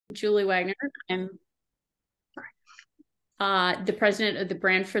Julie Wagner. I'm the president of the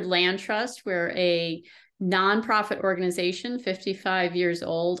Brantford Land Trust. We're a nonprofit organization, 55 years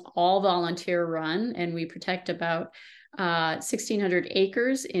old, all volunteer run, and we protect about 1,600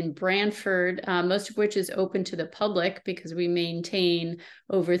 acres in Brantford, most of which is open to the public because we maintain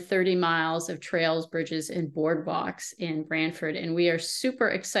over 30 miles of trails, bridges, and boardwalks in Brantford. And we are super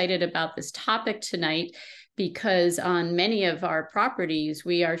excited about this topic tonight because on many of our properties,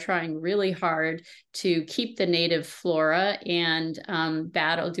 we are trying really hard to keep the native flora and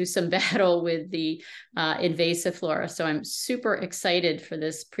do some battle with the invasive flora. So I'm super excited for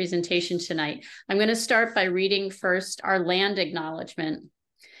this presentation tonight. I'm going to start by reading first our land acknowledgement.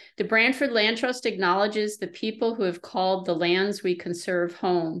 The Brantford Land Trust acknowledges the people who have called the lands we conserve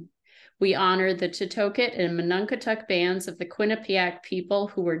home. We honor the Chitokit and Monunkatuck bands of the Quinnipiac people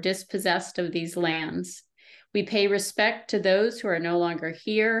who were dispossessed of these lands. We pay respect to those who are no longer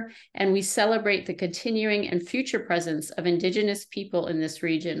here, and we celebrate the continuing and future presence of Indigenous people in this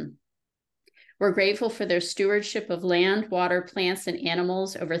region. We're grateful for their stewardship of land, water, plants, and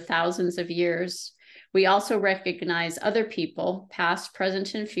animals over thousands of years. We also recognize other people, past,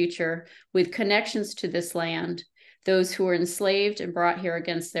 present, and future, with connections to this land, those who were enslaved and brought here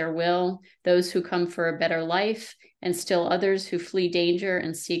against their will, those who come for a better life, and still others who flee danger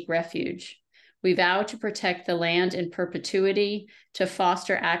and seek refuge. We vow to protect the land in perpetuity, to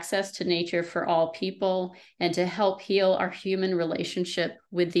foster access to nature for all people, and to help heal our human relationship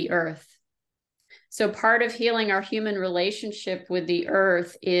with the earth. So part of healing our human relationship with the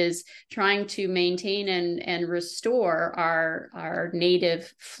earth is trying to maintain and restore our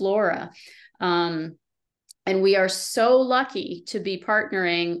native flora. And we are so lucky to be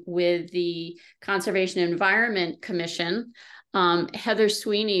partnering with the Conservation and Environment Commission. Heather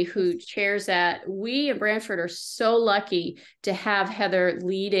Sweeney, who chairs that. We in Brantford are so lucky to have Heather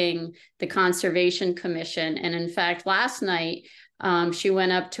leading the Conservation Commission. And in fact, last night, she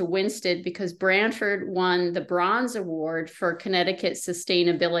went up to Winsted because Brantford won the Bronze Award for Connecticut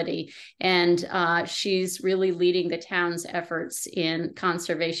Sustainability. And she's really leading the town's efforts in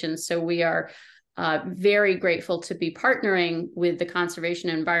conservation. So we are very grateful to be partnering with the Conservation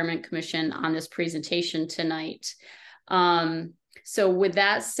and Environment Commission on this presentation tonight. So with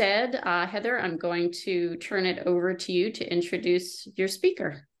that said, Heather, I'm going to turn it over to you to introduce your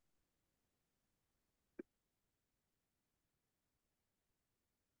speaker.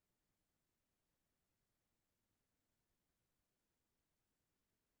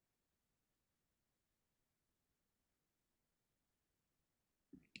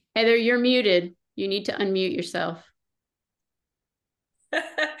 Heather, you're muted. You need to unmute yourself.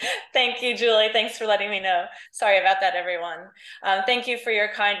 Thank you, Julie. Thanks for letting me know. Sorry about that, everyone. Thank you for your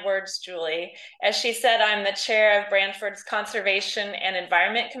kind words, Julie. As she said, I'm the chair of Brantford's Conservation and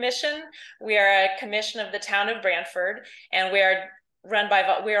Environment Commission. We are a commission of the town of Brantford, and we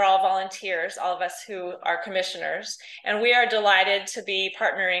are all volunteers, all of us who are commissioners. And we are delighted to be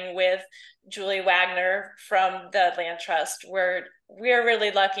partnering with Julie Wagner from the Land Trust. We're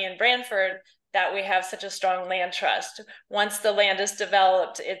really lucky in Brantford that we have such a strong land trust. Once the land is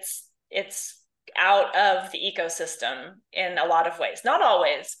developed, it's out of the ecosystem in a lot of ways. Not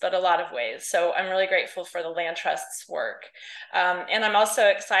always, but a lot of ways. So I'm really grateful for the Land Trust's work. And I'm also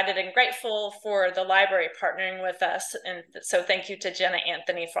excited and grateful for the library partnering with us. And so thank you to Jenna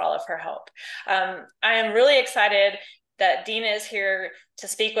Anthony for all of her help. I am really excited that Dina is here to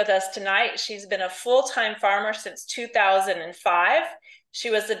speak with us tonight. She's been a full-time farmer since 2005. She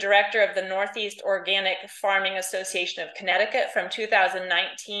was the director of the Northeast Organic Farming Association of Connecticut from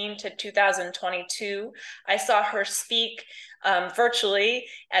 2019 to 2022. I saw her speak virtually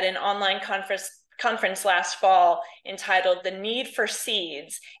at an online conference last fall entitled The Need for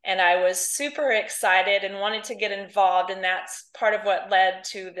Seeds. And I was super excited and wanted to get involved. And that's part of what led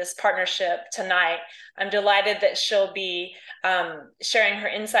to this partnership tonight. I'm delighted that she'll be sharing her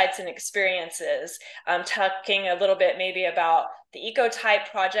insights and experiences, talking a little bit maybe about the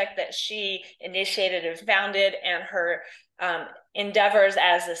Ecotype Project that she initiated and founded, and her endeavors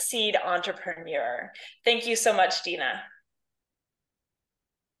as a seed entrepreneur. Thank you so much, Dina.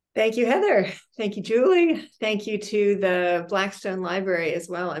 Thank you, Heather. Thank you, Julie. Thank you to the Blackstone Library as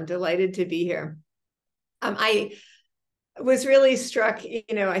well. I'm delighted to be here. I was really struck,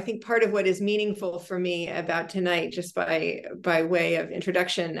 I think part of what is meaningful for me about tonight, just by way of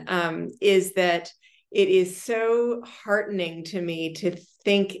introduction, is that it is so heartening to me to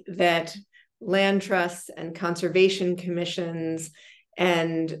think that land trusts and conservation commissions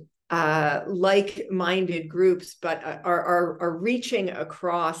and like-minded groups, but are reaching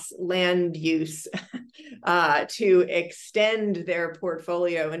across land use to extend their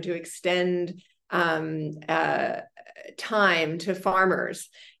portfolio and to extend time to farmers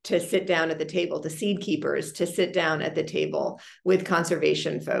to sit down at the table, to seed keepers to sit down at the table with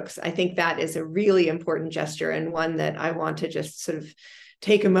conservation folks. I think that is a really important gesture, and one that I want to just sort of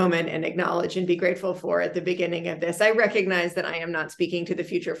take a moment and acknowledge and be grateful for at the beginning of this. I recognize that I am not speaking to the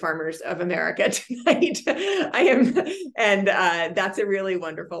future farmers of America tonight. And that's a really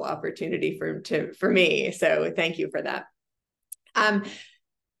wonderful opportunity for me. So thank you for that.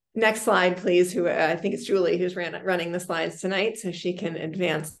 Next slide, please. I think it's Julie who's running the slides tonight, so she can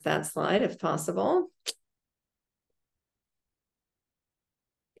advance that slide if possible.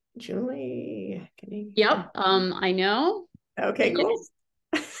 Julie, can you? Yep, I know. Okay, cool.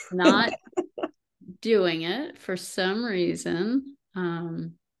 Not doing it for some reason.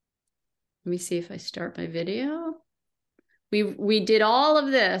 Let me see if I start my video. We did all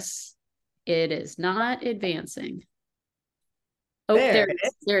of this. It is not advancing. Oh, there it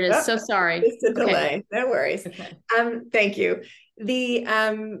is. There it is. Oh, so sorry. Just a delay. No worries. Okay. Thank you. The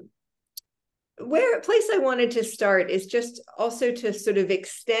place I wanted to start is just also to sort of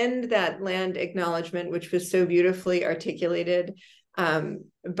extend that land acknowledgement, which was so beautifully articulated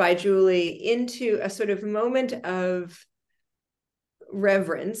by Julie, into a sort of moment of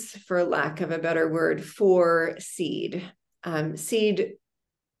reverence, for lack of a better word, for seed. Seed,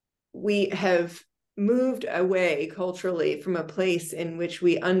 we have moved away culturally from a place in which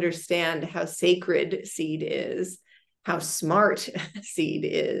we understand how sacred seed is, how smart seed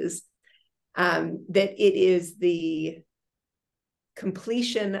is, that it is the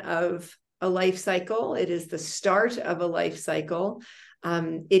completion of a life cycle. It is the start of a life cycle.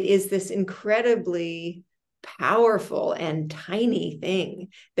 It is this incredibly powerful and tiny thing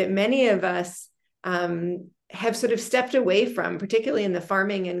that many of us have sort of stepped away from, particularly in the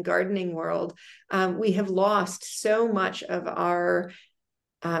farming and gardening world. We have lost so much of our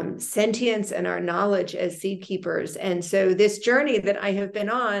sentience and our knowledge as seed keepers. And so this journey that I have been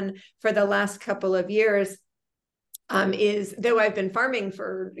on for the last couple of years is, though I've been farming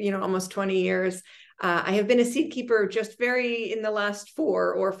for almost 20 years, I have been a seed keeper just very in the last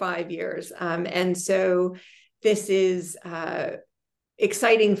 4 or 5 years. And so this is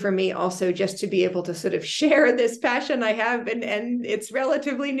exciting for me also, just to be able to sort of share this passion I have, and it's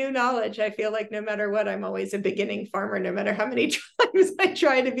relatively new knowledge. I feel like no matter what, I'm always a beginning farmer. No matter how many times I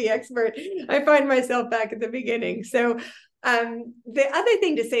try to be expert, I find myself back at the beginning. So the other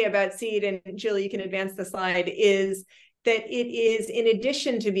thing to say about seed, and Julie, you can advance the slide, is that it is, in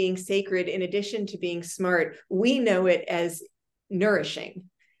addition to being sacred, in addition to being smart, we know it as nourishing.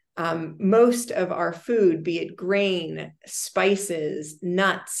 Most of our food, be it grain, spices,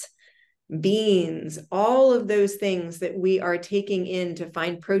 nuts, beans, all of those things that we are taking in to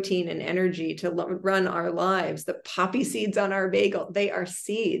find protein and energy to run our lives, the poppy seeds on our bagel, they are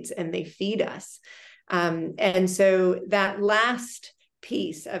seeds and they feed us. And so that last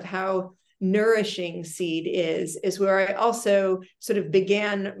piece of how nourishing seed is where I also sort of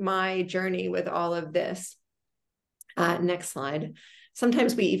began my journey with all of this. Next slide.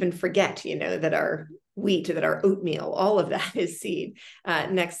 Sometimes we even forget, that our wheat, that our oatmeal, all of that is seed.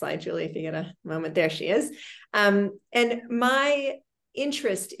 Next slide, Julie, if you get a moment. There she is. And my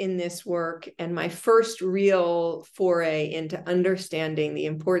interest in this work, and my first real foray into understanding the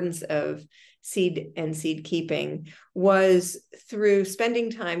importance of seed and seed keeping, was through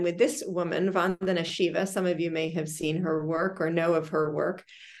spending time with this woman, Vandana Shiva. Some of you may have seen her work or know of her work.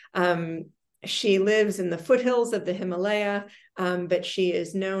 She lives in the foothills of the Himalaya, but she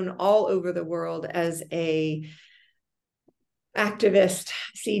is known all over the world as a activist,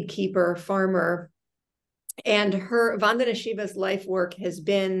 seed keeper, farmer. And Vandana Shiva's life work has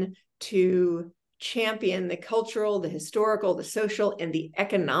been to champion the cultural, the historical, the social, and the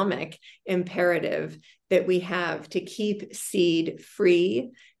economic imperative that we have to keep seed free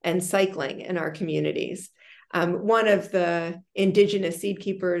and cycling in our communities. One of the indigenous seed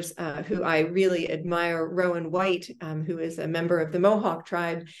keepers who I really admire, Rowan White, who is a member of the Mohawk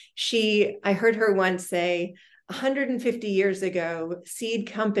tribe, I heard her once say, 150 years ago,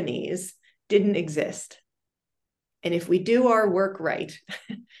 seed companies didn't exist. And if we do our work right,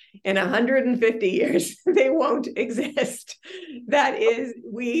 in 150 years, they won't exist. That is,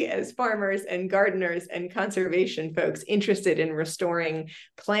 we as farmers and gardeners and conservation folks interested in restoring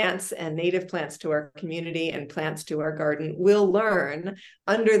plants and native plants to our community and plants to our garden will learn,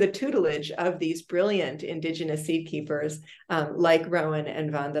 under the tutelage of these brilliant indigenous seed keepers like Rowan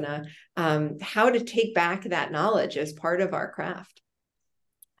and Vandana, how to take back that knowledge as part of our craft.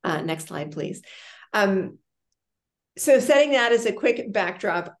 Next slide, please. So setting that as a quick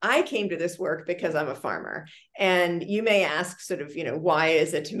backdrop, I came to this work because I'm a farmer. And you may ask sort of, why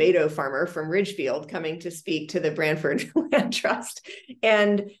is a tomato farmer from Ridgefield coming to speak to the Brantford Land Trust?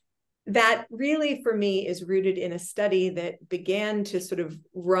 And that really, for me, is rooted in a study that began to sort of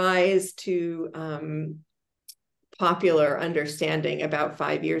rise to popular understanding about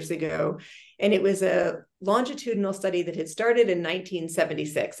 5 years ago. And it was a longitudinal study that had started in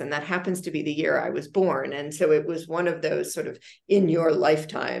 1976, and that happens to be the year I was born. And so it was one of those sort of in your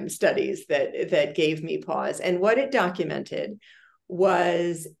lifetime studies that gave me pause. And what it documented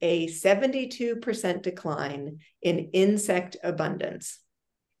was a 72% decline in insect abundance.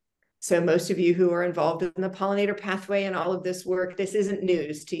 So most of you who are involved in the pollinator pathway and all of this work, this isn't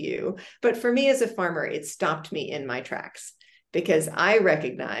news to you. But for me as a farmer, it stopped me in my tracks, because I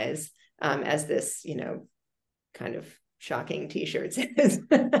recognize, as this, kind of shocking t-shirt says,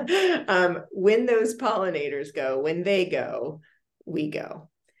 when those pollinators go, when they go, we go.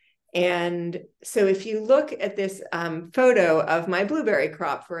 And so if you look at this photo of my blueberry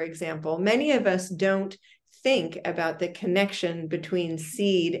crop, for example, many of us don't think about the connection between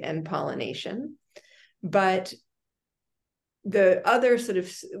seed and pollination. But the other sort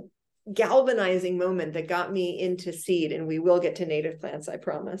of galvanizing moment that got me into seed, and we will get to native plants, I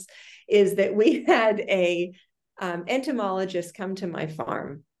promise, is that we had a entomologist come to my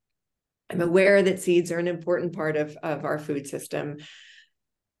farm. I'm aware that seeds are an important part of our food system,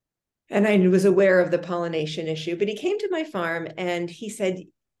 and I was aware of the pollination issue, but he came to my farm and he said,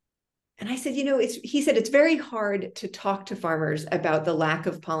 and I said, he said, it's very hard to talk to farmers about the lack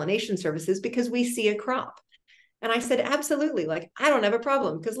of pollination services because we see a crop. And I said, absolutely. Like, I don't have a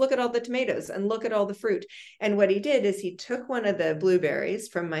problem, because look at all the tomatoes and look at all the fruit. And what he did is he took one of the blueberries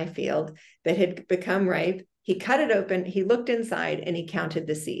from my field that had become ripe. He cut it open, he looked inside, and he counted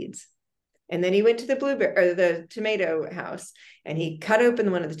the seeds. And then he went to the the tomato house, and he cut open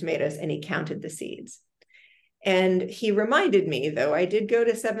one of the tomatoes and he counted the seeds. And he reminded me, though I did go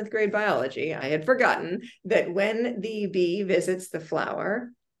to 7th grade biology, I had forgotten that when the bee visits the flower,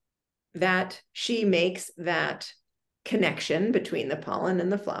 that she makes that connection between the pollen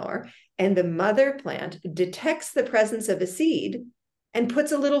and the flower, and the mother plant detects the presence of a seed and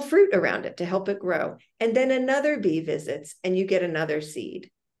puts a little fruit around it to help it grow. And then another bee visits and you get another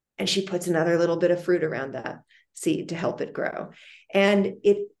seed, and she puts another little bit of fruit around that seed to help it grow. And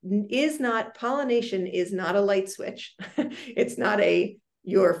it is not, pollination is not a light switch. It's not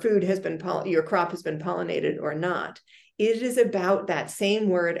your crop has been pollinated or not. It is about that same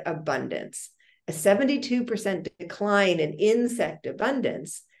word, abundance. A 72% decline in insect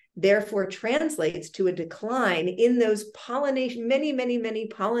abundance therefore translates to a decline in those pollination, many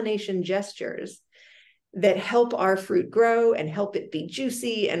pollination gestures that help our fruit grow and help it be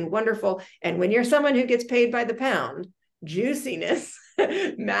juicy and wonderful. And when you're someone who gets paid by the pound, juiciness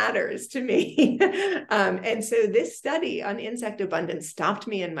matters to me. And so this study on insect abundance stopped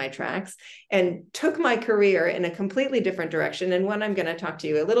me in my tracks and took my career in a completely different direction, and one I'm going to talk to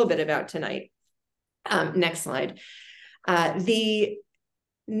you a little bit about tonight. Next slide. The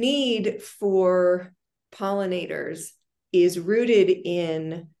need for pollinators is rooted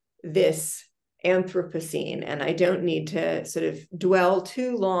in this Anthropocene, and I don't need to sort of dwell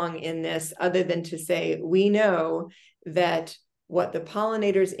too long in this other than to say we know that what the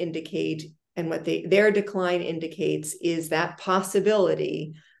pollinators indicate and what their decline indicates is that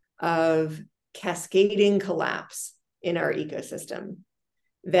possibility of cascading collapse in our ecosystem,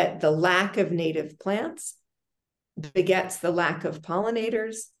 that the lack of native plants begets the lack of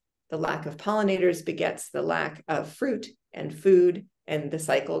pollinators begets the lack of fruit and food, and the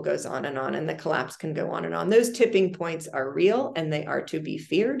cycle goes on, and the collapse can go on and on. Those tipping points are real, and they are to be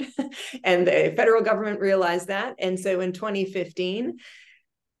feared. And the federal government realized that. And so in 2015,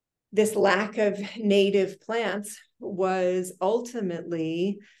 this lack of native plants was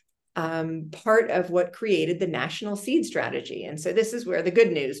ultimately part of what created the National Seed Strategy. And so this is where the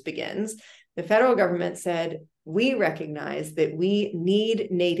good news begins. The federal government said, we recognize that we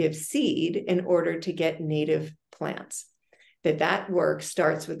need native seed in order to get native plants. That work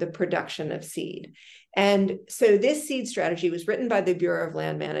starts with the production of seed. And so this seed strategy was written by the Bureau of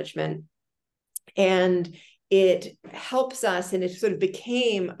Land Management, and it helps us, and it sort of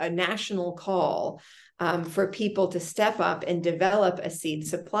became a national call for people to step up and develop a seed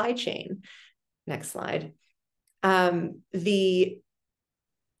supply chain. Next slide. Where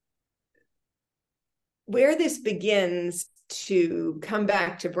this begins to come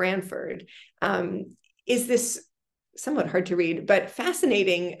back to Brantford is this somewhat hard to read, but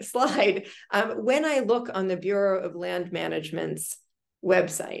fascinating slide. When I look on the Bureau of Land Management's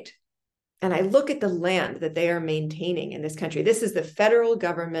website, and I look at the land that they are maintaining in this country, this is the federal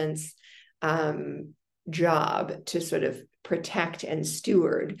government's job to sort of protect and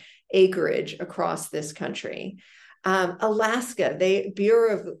steward acreage across this country. Alaska, the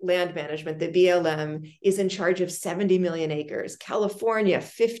Bureau of Land Management, the BLM, is in charge of 70 million acres. California,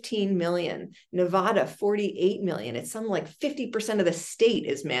 15 million. Nevada, 48 million. It's something like 50% of the state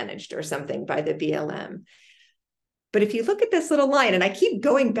is managed or something by the BLM. But if you look at this little line, and I keep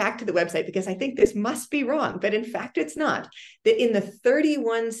going back to the website because I think this must be wrong, but in fact, it's not, that in the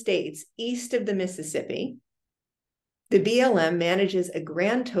 31 states east of the Mississippi, the BLM manages a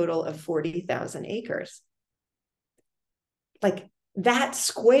grand total of 40,000 acres. Like, that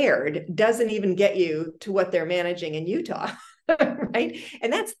squared doesn't even get you to what they're managing in Utah, right?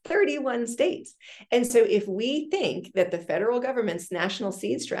 And that's 31 states. And so if we think that the federal government's national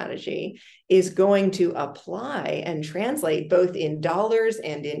seed strategy is going to apply and translate both in dollars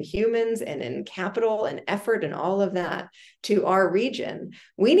and in humans and in capital and effort and all of that to our region,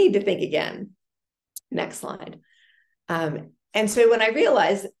 we need to think again. Next slide. And so when I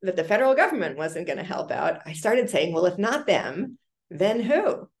realized that the federal government wasn't going to help out, I started saying, well, if not them, then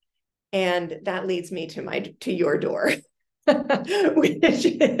who? And that leads me to your door, which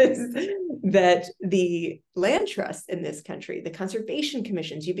is that the land trusts in this country, the conservation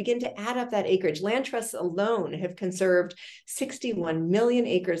commissions, you begin to add up that acreage. Land trusts alone have conserved 61 million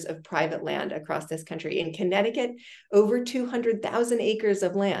acres of private land across this country. In Connecticut, over 200,000 acres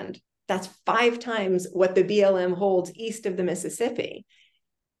of land. That's 5 times what the BLM holds east of the Mississippi.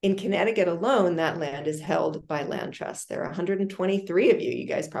 In Connecticut alone, that land is held by land trusts. There are 123 of you. You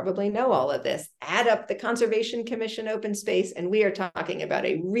guys probably know all of this. Add up the Conservation Commission open space, and we are talking about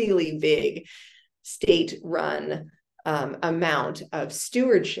a really big state-run amount of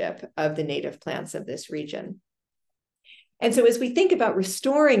stewardship of the native plants of this region. And so as we think about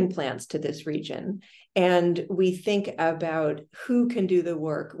restoring plants to this region, and we think about who can do the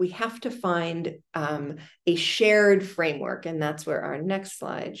work, we have to find a shared framework. And that's where our next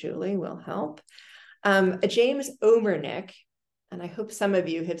slide, Julie, will help. James Omernick, and I hope some of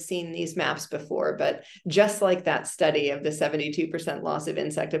you have seen these maps before, but just like that study of the 72% loss of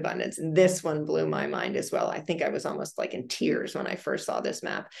insect abundance, this one blew my mind as well. I think I was almost like in tears when I first saw this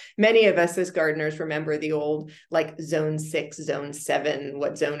map. Many of us as gardeners remember the old like zone 6, zone 7,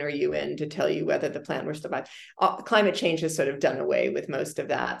 what zone are you in to tell you whether the plant will survive. Climate change has sort of done away with most of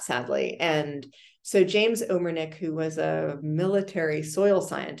that, sadly. And so James Omernick, who was a military soil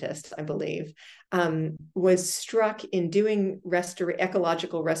scientist, I believe, was struck in doing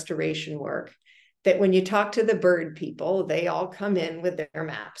ecological restoration work that when you talk to the bird people, they all come in with their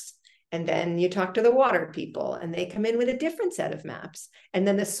maps. And then you talk to the water people and they come in with a different set of maps. And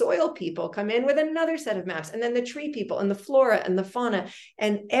then the soil people come in with another set of maps. And then the tree people and the flora and the fauna.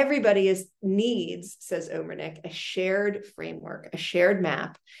 And everybody needs, says Omernick, a shared framework, a shared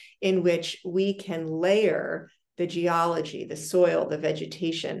map in which we can layer the geology, the soil, the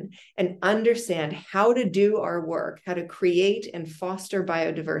vegetation, and understand how to do our work, how to create and foster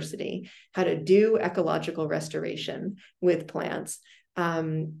biodiversity, how to do ecological restoration with plants,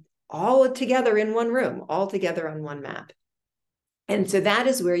 all together in one room, all together on one map. And so that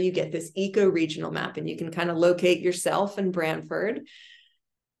is where you get this eco-regional map, and you can kind of locate yourself in Brantford.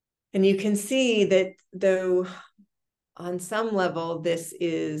 And you can see that though on some level this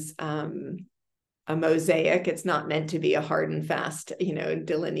is a mosaic, it's not meant to be a hard and fast,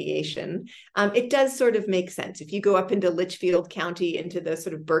 delineation. It does sort of make sense. If you go up into Litchfield County, into the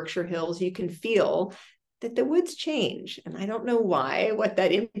sort of Berkshire Hills, you can feel that the woods change. And I don't know what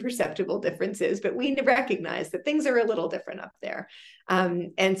that imperceptible difference is, but we recognize that things are a little different up there.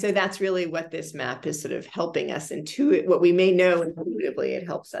 And so that's really what this map is sort of helping us intuit, what we may know intuitively, it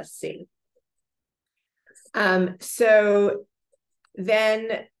helps us see. So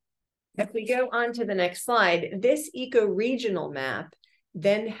then if we go on to the next slide, this eco-regional map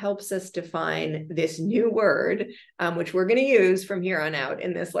then helps us define this new word, which we're going to use from here on out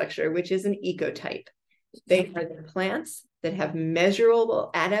in this lecture, which is an ecotype. They are the plants that have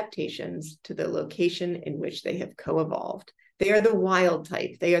measurable adaptations to the location in which they have co-evolved. They are the wild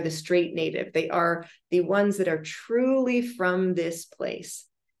type. They are the straight native. They are the ones that are truly from this place.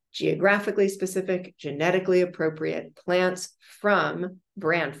 Geographically specific, genetically appropriate plants from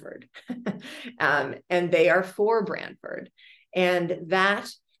Brantford. And they are for Brantford. And that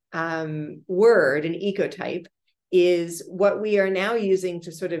word, an ecotype, is what we are now using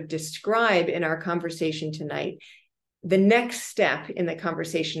to sort of describe in our conversation tonight the next step in the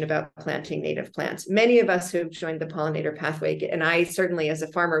conversation about planting native plants. Many of us who have joined the pollinator pathway, and I certainly as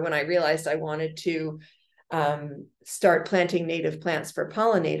a farmer, when I realized I wanted to start planting native plants for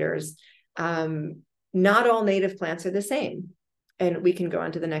pollinators, not all native plants are the same. And we can go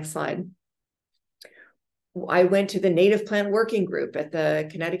on to the next slide. I went to the native plant working group at the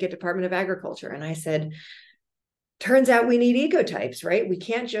Connecticut Department of Agriculture, and I said, turns out we need ecotypes, right? We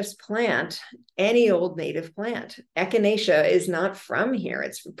can't just plant any old native plant. Echinacea is not from here.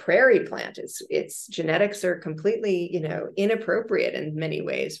 It's a prairie plant. Its genetics are completely, inappropriate in many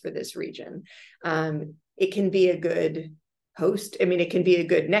ways for this region. It can be a good host. I mean, it can be a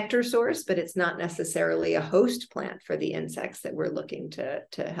good nectar source, but it's not necessarily a host plant for the insects that we're looking to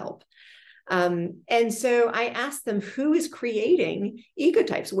help. And so I asked them, who is creating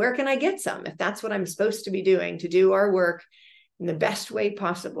ecotypes? Where can I get some? If that's what I'm supposed to be doing to do our work in the best way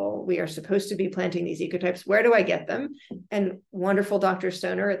possible, we are supposed to be planting these ecotypes. Where do I get them? And wonderful Dr.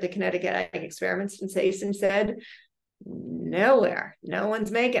 Stoner at the Connecticut Ag Experiments in Sayson said, nowhere. No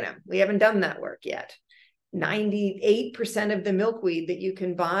one's making them. We haven't done that work yet. 98% of the milkweed that you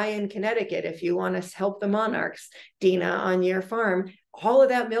can buy in Connecticut, if you want to help the monarchs, Dina, on your farm, all of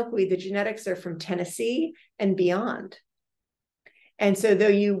that milkweed, the genetics are from Tennessee and beyond. And so though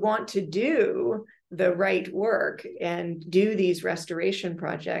you want to do the work and do these restoration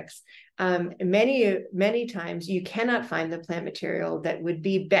projects, many times you cannot find the plant material that would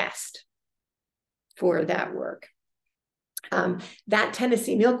be best for that work. That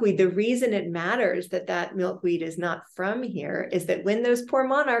Tennessee milkweed, the reason it matters that milkweed is not from here is that when those poor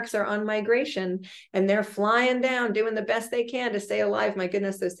monarchs are on migration and they're flying down, doing the best they can to stay alive, my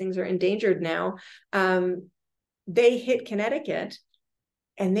goodness, those things are endangered now, they hit Connecticut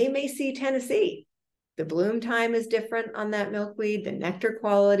and they may see Tennessee. The bloom time is different on that milkweed. The nectar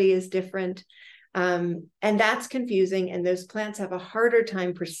quality is different. And that's confusing. And those plants have a harder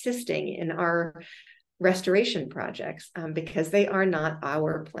time persisting in our restoration projects because they are not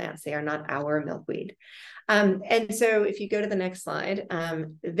our plants. They are not our milkweed. And so if you go to the next slide,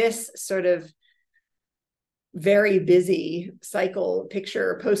 this sort of very busy cycle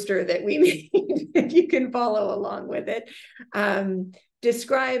picture poster that we made, if you can follow along with it,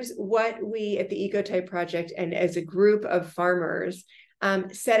 describes what we at the Ecotype Project and as a group of farmers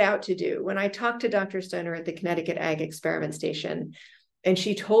set out to do. When I talked to Dr. Stoner at the Connecticut Ag Experiment Station, and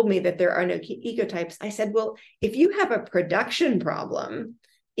she told me that there are no ecotypes, I said, well, if you have a production problem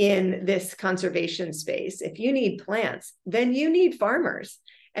in this conservation space, if you need plants, then you need farmers.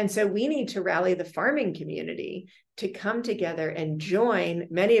 And so we need to rally the farming community to come together and join,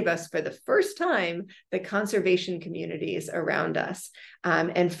 many of us for the first time, the conservation communities around us,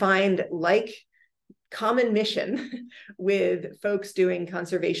 and find common mission with folks doing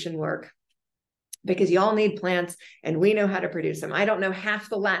conservation work. Because you all need plants and we know how to produce them. I don't know half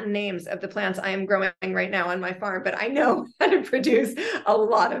the Latin names of the plants I am growing right now on my farm, but I know how to produce a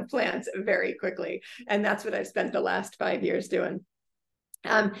lot of plants very quickly. And that's what I've spent the last 5 years doing.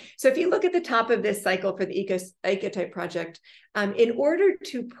 So if you look at the top of this cycle for the Ecotype Project, in order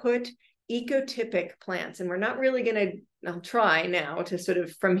to put ecotypic plants, and we're not really going to, I'll try now to sort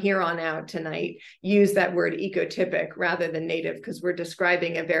of from here on out tonight, use that word ecotypic rather than native, because we're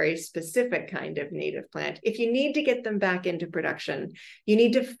describing a very specific kind of native plant. If you need to get them back into production, you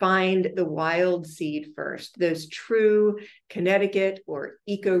need to find the wild seed first, those true Connecticut or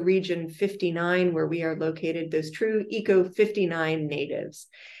ecoregion 59, where we are located, those true eco 59 natives.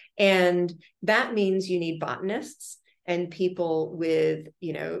 And that means you need botanists and people with,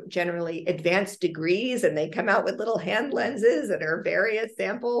 generally advanced degrees, and they come out with little hand lenses and are various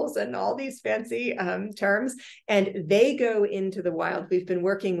samples and all these fancy terms, and they go into the wild. We've been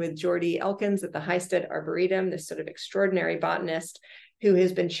working with Jordy Elkins at the Highstead Arboretum, this sort of extraordinary botanist who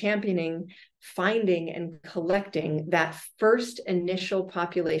has been championing finding and collecting that first initial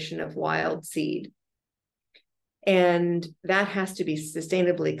population of wild seed. And that has to be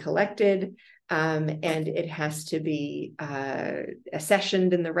sustainably collected. And it has to be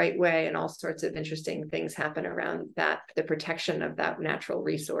accessioned in the right way, and all sorts of interesting things happen around that, the protection of that natural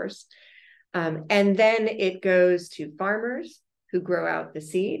resource. And then it goes to farmers who grow out the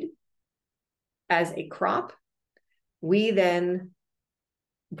seed as a crop. We then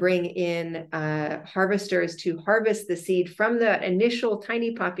bring in harvesters to harvest the seed from the initial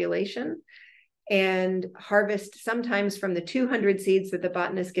tiny population and harvest sometimes from the 200 seeds that the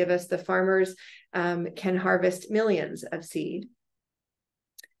botanists give us. The farmers can harvest millions of seed.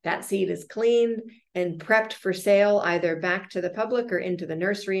 That seed is cleaned and prepped for sale, either back to the public or into the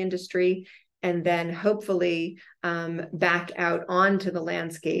nursery industry. and then hopefully back out onto the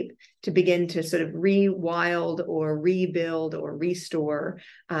landscape to begin to sort of rewild or rebuild or restore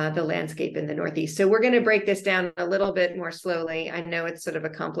the landscape in the Northeast. So we're going to break this down a little bit more slowly. I know it's sort of a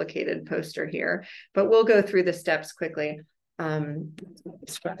complicated poster here, but we'll go through the steps quickly.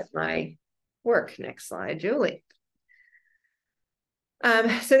 Describe my work. Next slide, Julie.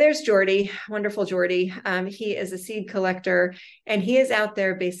 So there's Jordy, wonderful Jordy. He is a seed collector, and he is out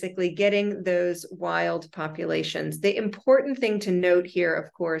there basically getting those wild populations. The important thing to note here,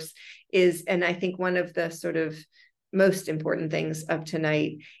 of course, is, and I think one of the sort of most important things of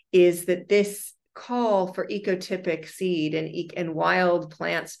tonight, is that this call for ecotypic seed and wild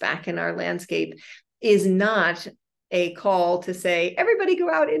plants back in our landscape is not a call to say, everybody go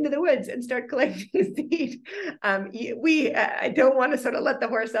out into the woods and start collecting seed. I don't want to sort of let the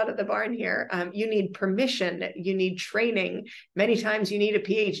horse out of the barn here. You need permission, you need training. Many times you need a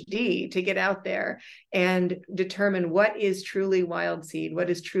PhD to get out there and determine what is truly wild seed, what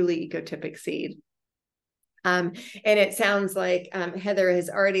is truly ecotypic seed. And it sounds like Heather has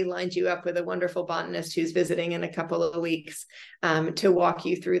already lined you up with a wonderful botanist who's visiting in a couple of weeks to walk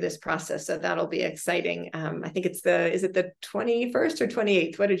you through this process. So that'll be exciting. I think it's is it the 21st or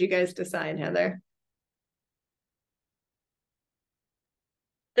 28th? What did you guys decide, Heather?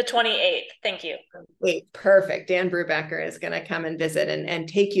 The 28th. Thank you. Wait, perfect. Dan Brubaker is going to come and visit and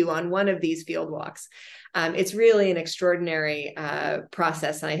take you on one of these field walks. It's really an extraordinary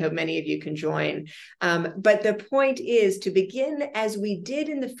process, and I hope many of you can join. But the point is to begin, as we did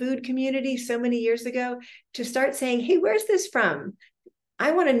in the food community so many years ago, to start saying, hey, where's this from?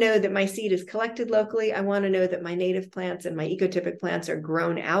 I want to know that my seed is collected locally. I want to know that my native plants and my ecotypic plants are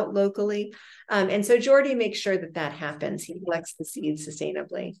grown out locally. And so Jordy makes sure that that happens. He collects the seeds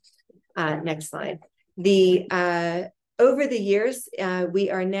sustainably. Next slide. Over the years,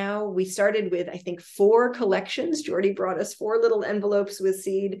 we started with, I think, 4 collections. Jordy brought us 4 little envelopes with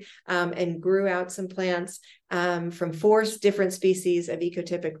seed and grew out some plants from 4 different species of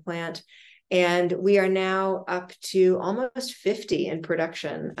ecotypic plant. And we are now up to almost 50 in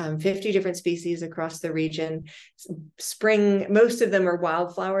production, 50 different species across the region. Spring, most of them are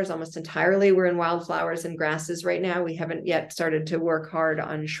wildflowers, almost entirely we're in wildflowers and grasses right now. We haven't yet started to work hard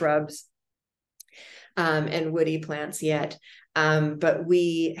on shrubs and woody plants yet. But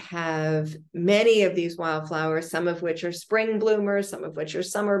we have many of these wildflowers, some of which are spring bloomers, some of which are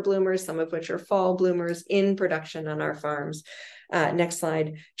summer bloomers, some of which are fall bloomers in production on our farms. Next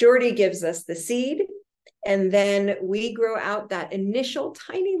slide. Jordy gives us the seed, and then we grow out that initial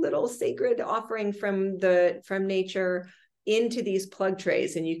tiny little sacred offering from nature into these plug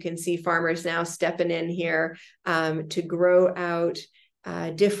trays. And you can see farmers now stepping in here to grow out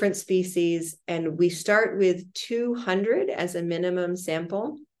different species. And we start with 200 as a minimum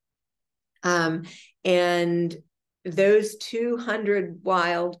sample. And those 200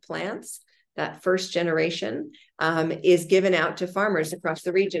 wild plants, that first generation, is given out to farmers across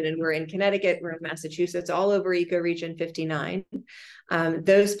the region. And we're in Connecticut, we're in Massachusetts, all over Ecoregion 59.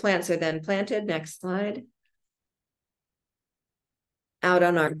 Those plants are then planted. Next slide. Out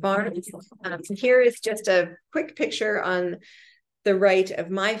on our farms. So here is just a quick picture on the right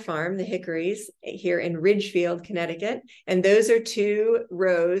of my farm, the hickories, here in Ridgefield, Connecticut. And those are 2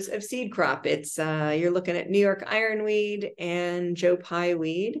 rows of seed crop. It's you're looking at New York ironweed and Joe Pye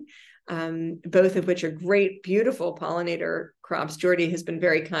weed, both of which are great, beautiful pollinator crops. Jordy has been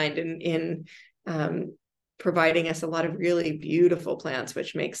very kind in providing us a lot of really beautiful plants,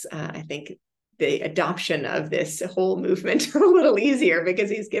 which makes, I think, the adoption of this whole movement a little easier,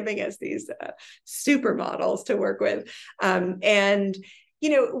 because he's giving us these super models to work with. And, you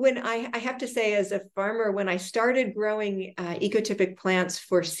know, when I have to say, as a farmer, when I started growing ecotypic plants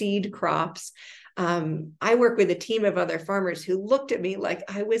for seed crops, I work with a team of other farmers who looked at me like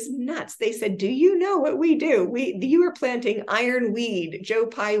I was nuts. They said, do you know what we do? You are planting ironweed, Joe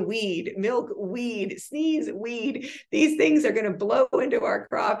Pye weed, milkweed, sneeze weed. These things are going to blow into our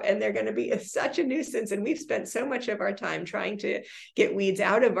crop, and they're going to be such a nuisance. And we've spent so much of our time trying to get weeds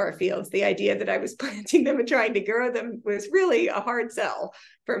out of our fields. The idea that I was planting them and trying to grow them was really a hard sell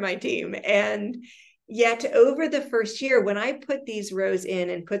for my team. And yet over the first year, when I put these rows in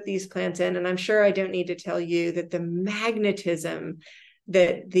and put these plants in, and I'm sure I don't need to tell you that the magnetism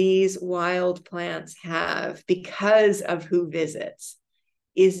that these wild plants have because of who visits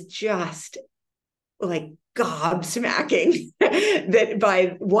is just like gobsmacking.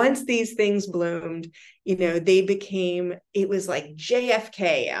 That once these things bloomed, it was like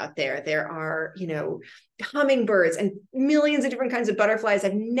JFK out there. There are, hummingbirds and millions of different kinds of butterflies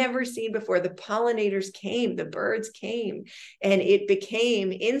I've never seen before. The pollinators came, the birds came, and it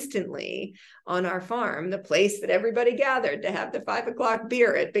became instantly on our farm the place that everybody gathered to have the 5 o'clock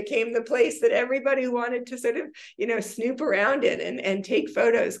beer. It became the place that everybody wanted to sort of, snoop around in and take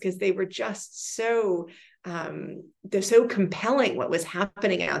photos, because they were just so, they're so compelling what was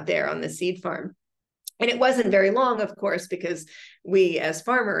happening out there on the seed farm. And it wasn't very long, of course, because we as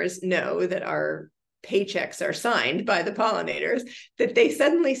farmers know that our paychecks are signed by the pollinators, that they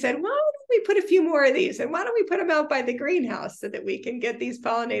suddenly said, well, why don't we put a few more of these? And why don't we put them out by the greenhouse so that we can get these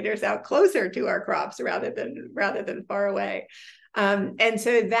pollinators out closer to our crops rather than far away? And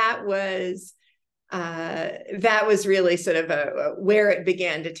so that was really sort of where it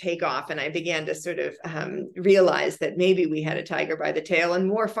began to take off. And I began to sort of realize that maybe we had a tiger by the tail, and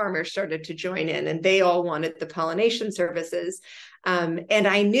more farmers started to join in, and they all wanted the pollination services. And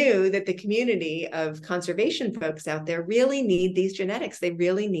I knew that the community of conservation folks out there really need these genetics. They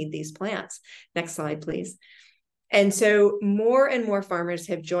really need these plants. Next slide, please. And so more and more farmers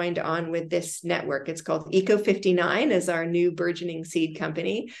have joined on with this network. It's called Eco59 as our new burgeoning seed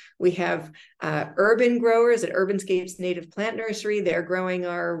company. We have urban growers at Urbanscapes Native Plant Nursery. They're growing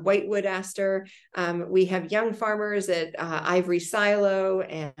our whitewood aster. We have young farmers at Ivory Silo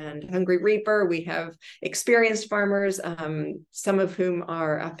and Hungry Reaper. We have experienced farmers, some of whom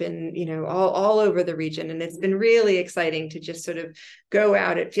are up in, all over the region. And it's been really exciting to just sort of go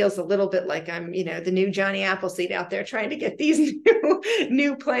out. It feels a little bit like I'm, the new Johnny Appleseed out there trying to get these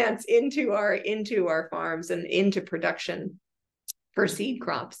new plants into our farms and into production for seed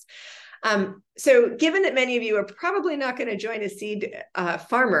crops. So given that many of you are probably not going to join as seed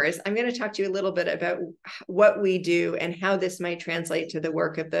farmers, I'm going to talk to you a little bit about what we do and how this might translate to the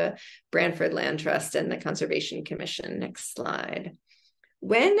work of the Brantford Land Trust and the Conservation Commission. Next slide.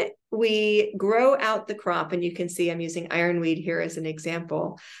 When we grow out the crop, and you can see I'm using ironweed here as an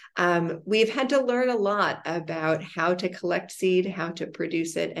example, we've had to learn a lot about how to collect seed, how to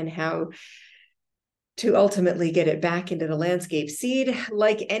produce it, and how to ultimately get it back into the landscape. Seed,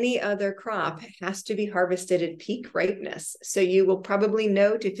 like any other crop, has to be harvested at peak ripeness. So you will probably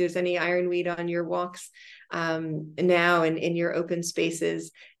note, if there's any ironweed on your walks now and in your open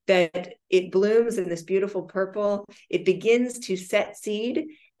spaces, that it blooms in this beautiful purple. It begins to set seed.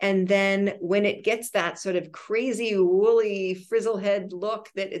 And then when it gets that sort of crazy, woolly, frizzlehead look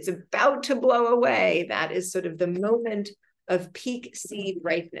that it's about to blow away, that is sort of the moment of peak seed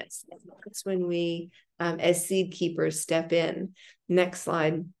ripeness. That's when we, as seed keepers, step in. Next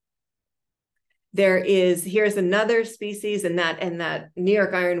slide. Here's another species, and that New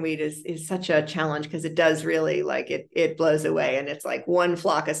York ironweed is such a challenge, because it does really, like, it blows away, and it's like one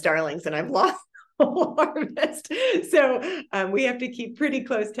flock of starlings and I've lost the whole harvest. So we have to keep pretty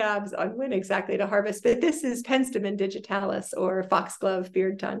close tabs on when exactly to harvest. But this is Penstemon digitalis, or foxglove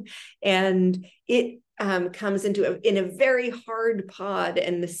beard tongue, and it comes in a very hard pod,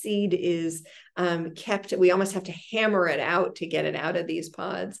 and the seed is kept. We almost have to hammer it out to get it out of these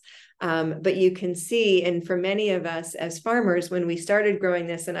pods. But you can see, and for many of us as farmers, when we started growing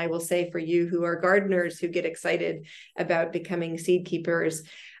this, and I will say for you who are gardeners who get excited about becoming seed keepers,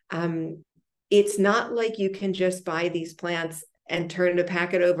 it's not like you can just buy these plants and turn the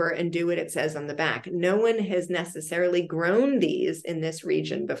packet over and do what it says on the back. No one has necessarily grown these in this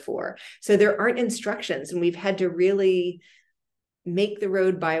region before. So there aren't instructions, and we've had to really make the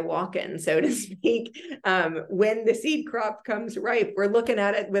road by walking, so to speak. When the seed crop comes ripe, we're looking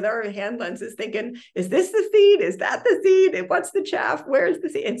at it with our hand lenses thinking, is this the seed? Is that the seed? What's the chaff? Where's the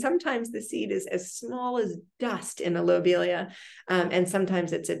seed? And sometimes the seed is as small as dust in a lobelia. And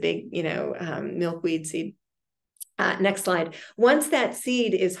sometimes it's a big, milkweed seed. Next slide. Once that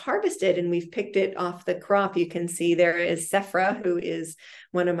seed is harvested and we've picked it off the crop, you can see there is Sephra, who is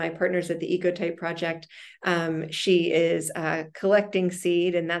one of my partners at the Ecotype Project. She is collecting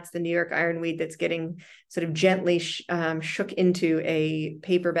seed, and that's the New York ironweed that's getting sort of gently shook into a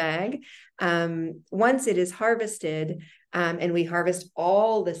paper bag. Once it is harvested, and we harvest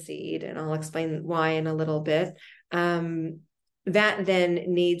all the seed, and I'll explain why in a little bit, that then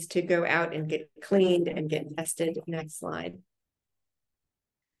needs to go out and get cleaned and get tested. Next slide.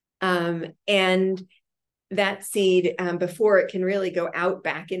 And that seed, before it can really go out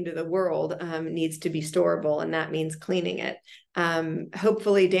back into the world, needs to be storable, and that means cleaning it.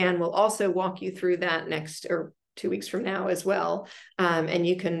 Hopefully Dan will also walk you through that next, or 2 weeks from now as well. And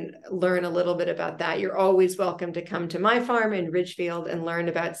you can learn a little bit about that. You're always welcome to come to my farm in Ridgefield and learn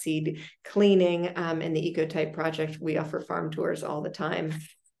about seed cleaning and the Ecotype Project. We offer farm tours all the time.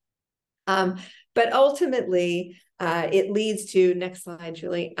 But ultimately, it leads to, next slide,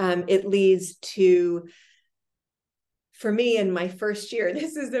 Julie, it leads to, for me in my first year,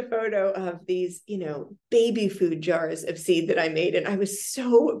 this is a photo of these, baby food jars of seed that I made. And I was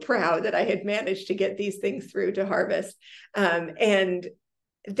so proud that I had managed to get these things through to harvest. And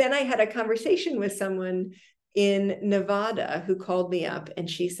then I had a conversation with someone in Nevada who called me up, and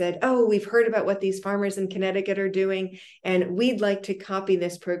she said, "Oh, we've heard about what these farmers in Connecticut are doing, and we'd like to copy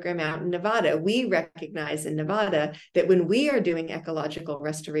this program out in Nevada. We recognize in Nevada that when we are doing ecological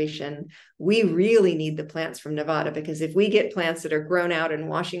restoration, we really need the plants from Nevada, because if we get plants that are grown out in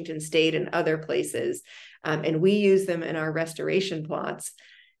Washington State and other places, and we use them in our restoration plots,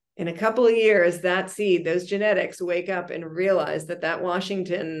 in a couple of years, that seed, those genetics wake up and realize that that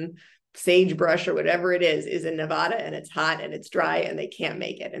Washington sagebrush or whatever it is in Nevada, and it's hot and it's dry and they can't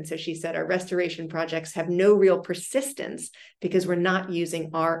make it." And so she said, our restoration projects have no real persistence because we're not using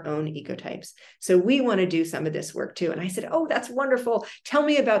our own ecotypes. So we want to do some of this work too. And I said, "Oh, that's wonderful. Tell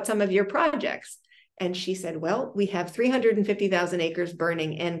me about some of your projects." And she said, "Well, we have 350,000 acres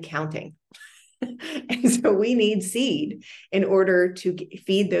burning and counting." And so we need seed in order to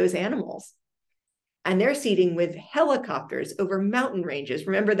feed those animals. And they're seeding with helicopters over mountain ranges.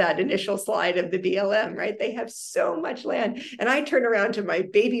 Remember that initial slide of the BLM, right? They have so much land. And I turn around to my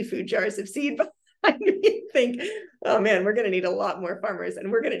baby food jars of seed behind me and think, oh man, we're going to need a lot more farmers,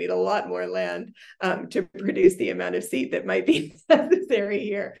 and we're going to need a lot more land to produce the amount of seed that might be necessary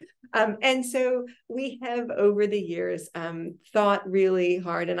here. And so we have, over the years, thought really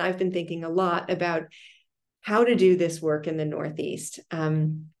hard, and I've been thinking a lot about how to do this work in the Northeast.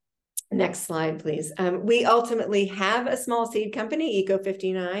 Next slide, please. We ultimately have a small seed company,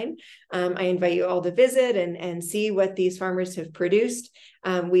 Eco59. I invite you all to visit and see what these farmers have produced.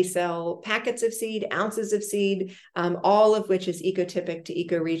 We sell packets of seed, ounces of seed, all of which is ecotypic to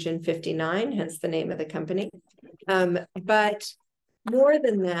ecoregion 59, hence the name of the company. But more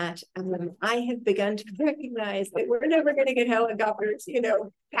than that, I have begun to recognize that we're never going to get helicopters,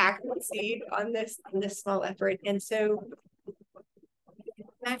 packed with seed on this small effort. And so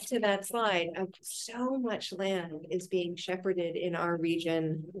back to that slide, so much land is being shepherded in our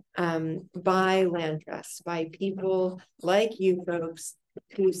region by land trusts, by people like you folks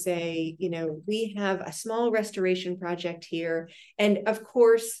who say, we have a small restoration project here. And of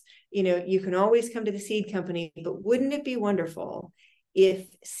course, you can always come to the seed company, but wouldn't it be wonderful if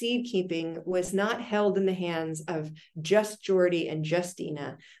seed keeping was not held in the hands of just Jordy and just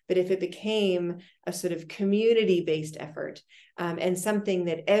Dina, but if it became a sort of community-based effort, and something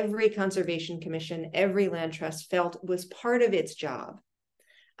that every conservation commission, every land trust felt was part of its job.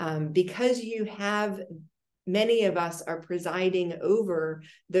 Because many of us are presiding over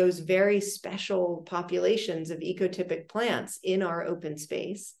those very special populations of ecotypic plants in our open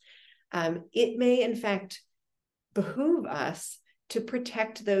space, it may in fact behoove us to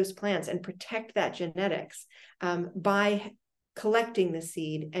protect those plants and protect that genetics by collecting the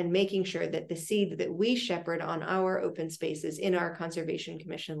seed and making sure that the seed that we shepherd on our open spaces in our Conservation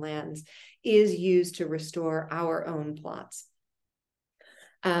Commission lands is used to restore our own plots.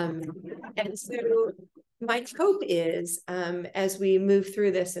 And so my hope is, as we move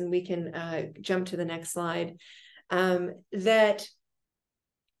through this, and we can jump to the next slide, that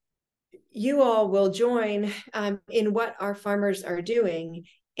you all will join in what our farmers are doing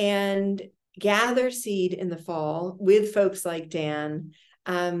and gather seed in the fall with folks like Dan.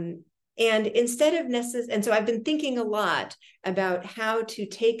 And instead of and so I've been thinking a lot about how to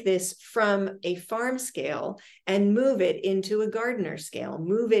take this from a farm scale and move it into a gardener scale,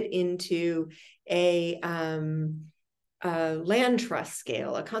 move it into a land trust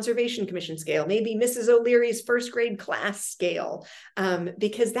scale, a conservation commission scale, maybe Mrs. O'Leary's first grade class scale,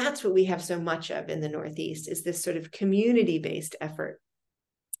 because that's what we have so much of in the Northeast, is this sort of community-based effort.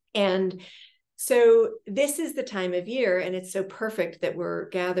 And so this is the time of year, and it's so perfect that we're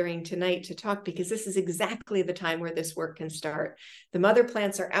gathering tonight to talk, because this is exactly the time where this work can start. The mother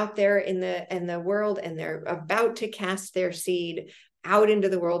plants are out there in the world, and they're about to cast their seed out into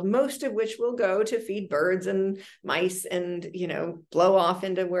the world, most of which will go to feed birds and mice and, blow off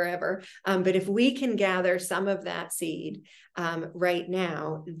into wherever. But if we can gather some of that seed right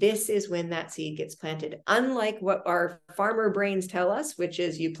now, this is when that seed gets planted. Unlike what our farmer brains tell us, which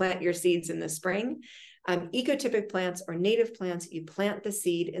is you plant your seeds in the spring, ecotypic plants or native plants, you plant the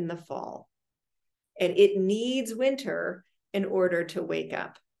seed in the fall. And it needs winter in order to wake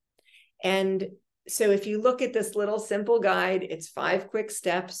up. And so if you look at this little simple guide, it's 5 quick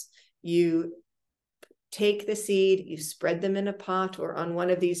steps. You take the seed, you spread them in a pot or on one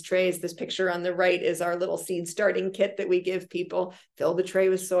of these trays. This picture on the right is our little seed starting kit that we give people. Fill the tray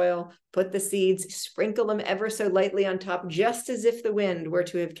with soil, put the seeds, sprinkle them ever so lightly on top, just as if the wind were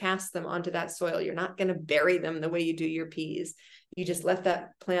to have cast them onto that soil. You're not going to bury them the way you do your peas. You just let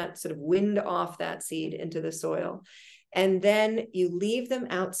that plant sort of wind off that seed into the soil. And then you leave them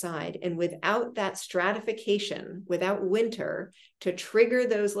outside, and without that stratification, without winter to trigger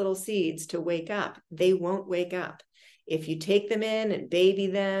those little seeds to wake up, they won't wake up. If you take them in and baby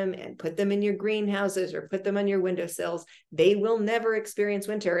them and put them in your greenhouses or put them on your windowsills, they will never experience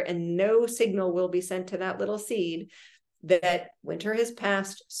winter, and no signal will be sent to that little seed that winter has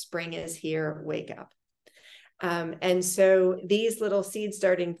passed, spring is here, wake up. And so these little seed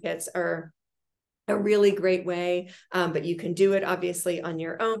starting kits are a really great way, but you can do it obviously on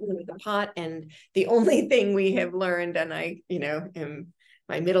your own with a pot. And the only thing we have learned, and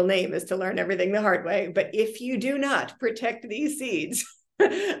my middle name is to learn everything the hard way, but if you do not protect these seeds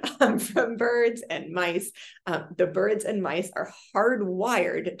from birds and mice, the birds and mice are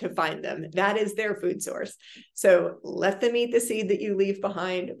hardwired to find them. That is their food source. So let them eat the seed that you leave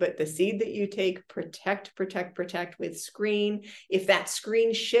behind, but the seed that you take, protect with screen. If that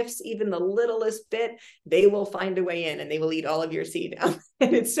screen shifts even the littlest bit, they will find a way in and they will eat all of your seed.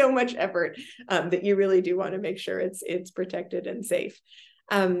 And it's so much effort that you really do want to make sure it's protected and safe.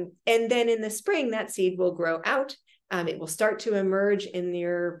 And then in the spring, that seed will grow out. It will start to emerge in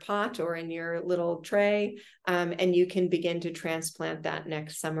your pot or in your little tray, and you can begin to transplant that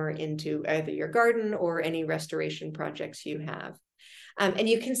next summer into either your garden or any restoration projects you have. And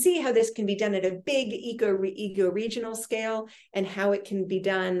you can see how this can be done at a big eco-regional scale, and how it can be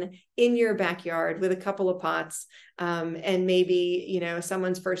done in your backyard with a couple of pots, and maybe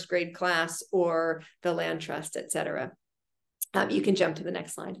someone's first grade class or the land trust, etc. You can jump to the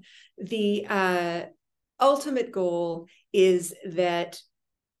next slide. The ultimate goal is that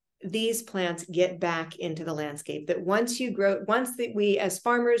these plants get back into the landscape, that once we as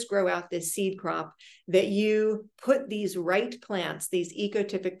farmers grow out this seed crop, that you put these right plants, these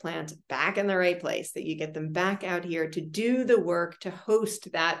ecotypic plants, back in the right place, that you get them back out here to do the work to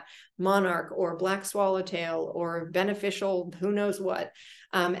host that monarch or black swallowtail or beneficial who knows what,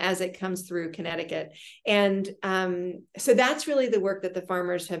 as it comes through Connecticut. And so that's really the work that the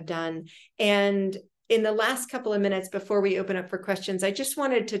farmers have done. And in the last couple of minutes before we open up for questions, I just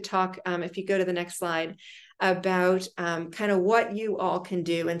wanted to talk, if you go to the next slide, about kind of what you all can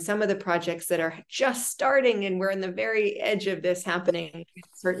do and some of the projects that are just starting, and we're in the very edge of this happening in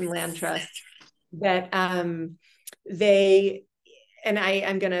certain land trusts, that I'm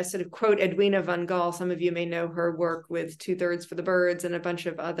going to sort of quote Edwina von Gall. Some of you may know her work with 2/3 for the Birds and a bunch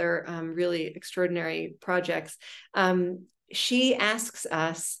of other really extraordinary projects. She asks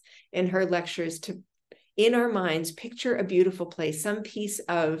us in her lectures to, in our minds, picture a beautiful place, some piece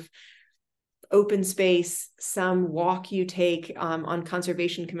of open space, some walk you take on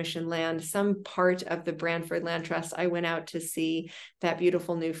Conservation Commission land, some part of the Branford Land Trust. I went out to see that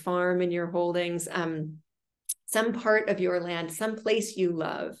beautiful new farm in your holdings, some part of your land, some place you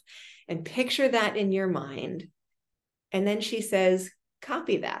love, and picture that in your mind. And then she says,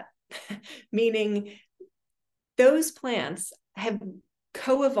 copy that, meaning those plants have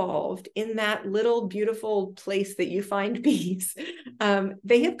co-evolved in that little beautiful place that you find peace.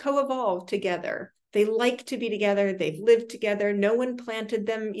 They have co-evolved together. They like to be together. They've lived together. No one planted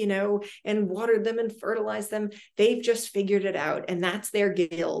them, and watered them and fertilized them. They've just figured it out. And that's their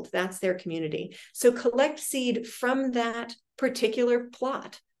guild. That's their community. So collect seed from that particular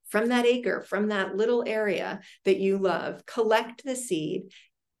plot, from that acre, from that little area that you love. Collect the seed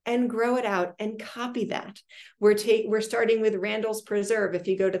and grow it out and copy that. We're starting with Randall's Preserve. If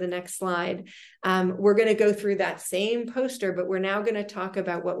you go to the next slide, we're going to go through that same poster, but we're now going to talk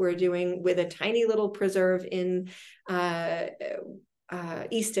about what we're doing with a tiny little preserve in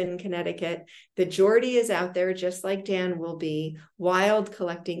Easton, Connecticut. The Geordie is out there, just like Dan will be, wild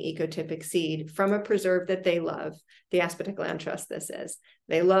collecting ecotypic seed from a preserve that they love. The Aspetic Land Trust, this is.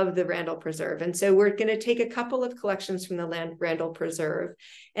 They love the Randall Preserve. And so we're going to take a couple of collections from the Randall Preserve.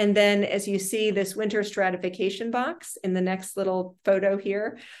 And then as you see this winter stratification box in the next little photo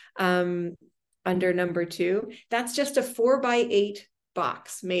here, under number 2, that's just a 4x8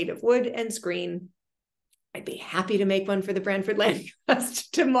 box made of wood and screen. I'd be happy to make one for the Branford Land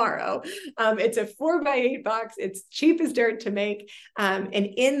Trust tomorrow. It's a 4x8 box. It's cheap as dirt to make. And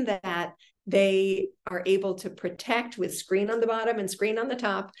in that, they are able to protect with screen on the bottom and screen on the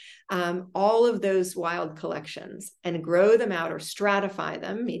top, all of those wild collections and grow them out or stratify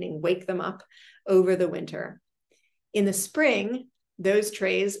them, meaning wake them up over the winter. In the spring, those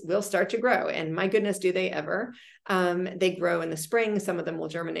trays will start to grow. And my goodness, do they ever. They grow in the spring. Some of them will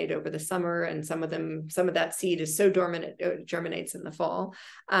germinate over the summer, and some of that seed is so dormant, it germinates in the fall.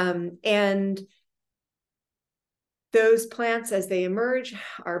 And those plants, as they emerge,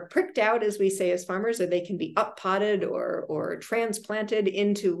 are pricked out, as we say as farmers, or they can be up potted or transplanted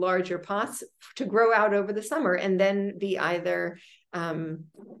into larger pots to grow out over the summer, and then be either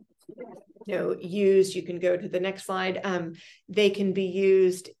used. You can go to the next slide. They can be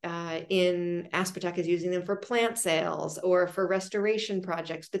used Aspetek is using them for plant sales or for restoration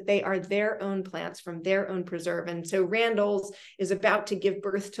projects, but they are their own plants from their own preserve. And so Randall's is about to give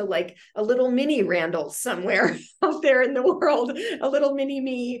birth to like a little mini Randall's somewhere out there in the world, a little mini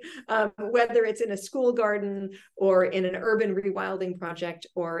me, whether it's in a school garden or in an urban rewilding project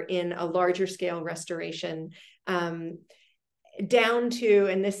or in a larger scale restoration. Down to,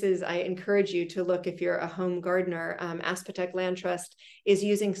 and this is, I encourage you to look if you're a home gardener, Aspetek Land Trust is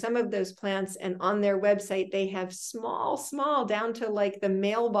using some of those plants, and on their website, they have small, down to like the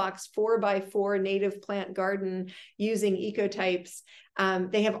mailbox 4x4 native plant garden using ecotypes.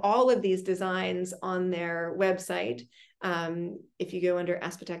 They have all of these designs on their website. If you go under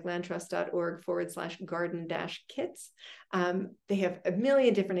aspeteklandtrust.org/garden-kits, they have a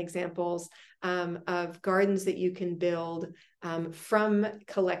million different examples of gardens that you can build from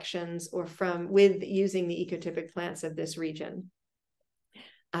collections or with using the ecotypic plants of this region.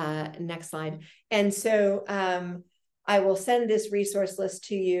 Next slide. And so I will send this resource list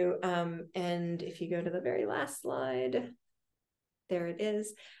to you. And if you go to the very last slide, there it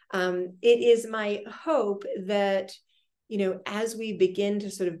is. It is my hope that, as we begin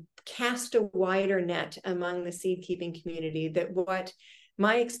to sort of cast a wider net among the seed keeping community, that what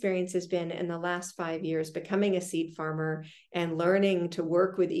my experience has been in the last 5 years, becoming a seed farmer and learning to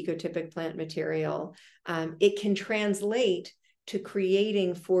work with ecotypic plant material, it can translate to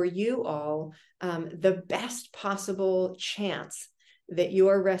creating for you all the best possible chance that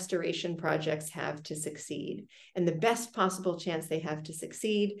your restoration projects have to succeed. And the best possible chance they have to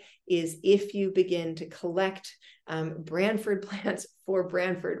succeed is if you begin to collect Branford plants for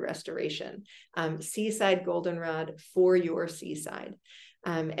Branford restoration, seaside goldenrod for your seaside.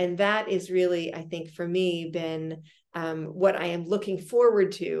 And that is really, I think, for me, been what I am looking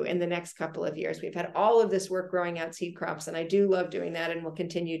forward to in the next couple of years. We've had all of this work growing out seed crops, and I do love doing that and will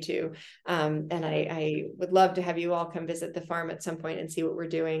continue to. And I would love to have you all come visit the farm at some point and see what we're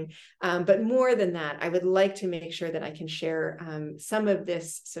doing. But more than that, I would like to make sure that I can share some of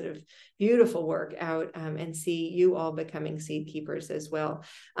this sort of beautiful work out and see you all becoming seed keepers as well.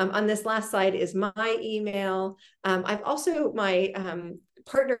 On this last slide is my email. I've also, my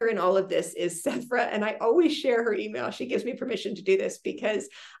partner in all of this is Sephra, and I always share her email. She gives me permission to do this because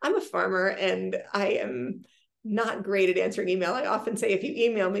I'm a farmer and I am not great at answering email. I often say, if you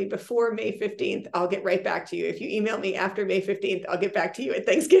email me before May 15th, I'll get right back to you. If you email me after May 15th, I'll get back to you at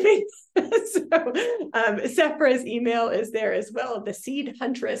Thanksgiving. So Sephra's email is there as well. The Seed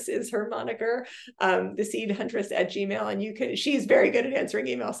Huntress is her moniker, the Seed Huntress at Gmail. And she's very good at answering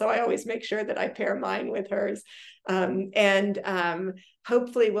email. So I always make sure that I pair mine with hers.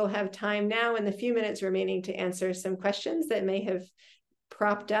 Hopefully we'll have time now in the few minutes remaining to answer some questions that may have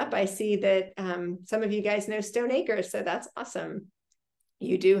propped up. I see that some of you guys know Stone Acres, so that's awesome.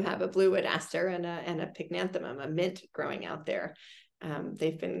 You do have a bluewood aster and a pycnanthemum, a mint growing out there.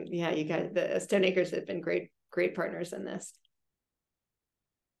 They've been, you guys, the Stone Acres have been great partners in this.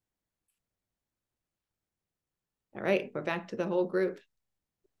 All right, we're back to the whole group.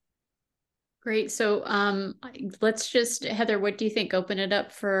 Great. So let's just, Heather, what do you think? Open it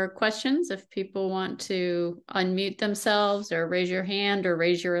up for questions if people want to unmute themselves or raise your hand or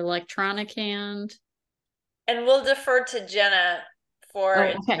raise your electronic hand. And we'll defer to Jenna for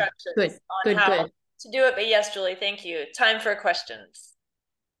instructions on how to do it. But yes, Julie, thank you. Time for questions.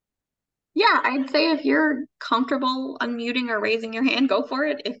 Yeah, I'd say if you're comfortable unmuting or raising your hand, go for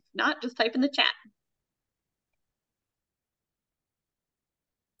it. If not, just type in the chat.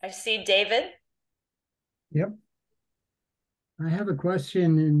 I see David. Yep. I have a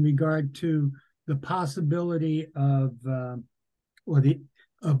question in regard to the possibility of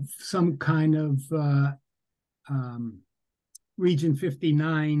some kind of Region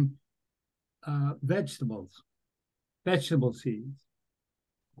 59 vegetable seeds.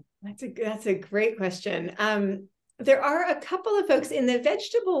 That's a great question. There are a couple of folks in the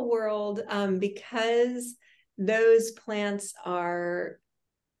vegetable world, because those plants are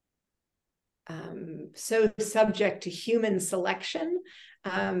so subject to human selection.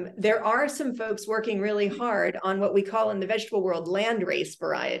 There are some folks working really hard on what we call in the vegetable world landrace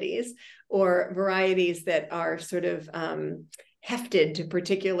varieties, or varieties that are sort of hefted to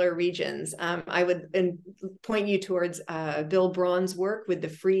particular regions. I would point you towards Bill Braun's work with the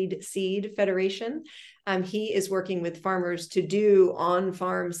Freed Seed Federation. He is working with farmers to do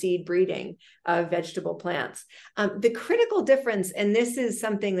on-farm seed breeding of vegetable plants. The critical difference, and this is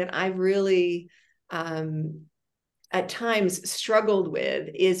something that I've really at times struggled with,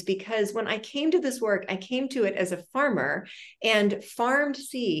 is because when I came to this work, I came to it as a farmer, and farmed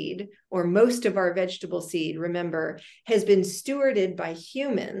seed, or most of our vegetable seed, remember, has been stewarded by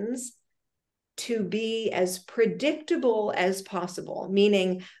humans to be as predictable as possible.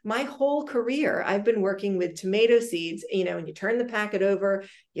 Meaning my whole career, I've been working with tomato seeds, you know, and you turn the packet over,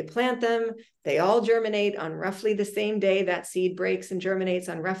 you plant them, they all germinate on roughly the same day. That seed breaks and germinates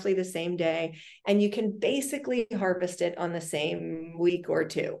on roughly the same day. And you can basically harvest it on the same week or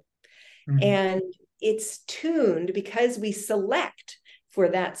two. Mm-hmm. And it's tuned because we select for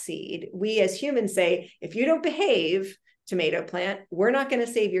that seed. We as humans say, if you don't behave, tomato plant, we're not going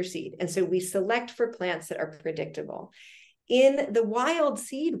to save your seed. And so we select for plants that are predictable. In the wild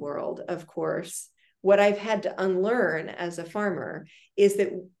seed world, of course, what I've had to unlearn as a farmer is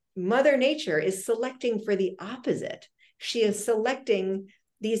that Mother Nature is selecting for the opposite. She is selecting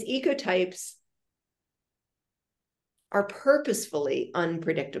these ecotypes are purposefully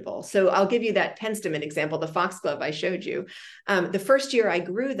unpredictable. So I'll give you that penstemon example, the foxglove I showed you. The first year I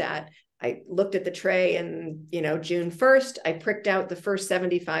grew that, I looked at the tray and, you know, June 1st, I pricked out the first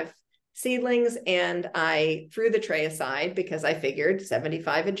 75 seedlings and I threw the tray aside because I figured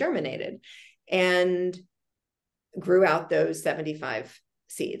 75 had germinated, and grew out those 75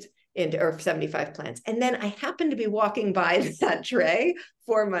 seeds or 75 plants. And then I happened to be walking by that tray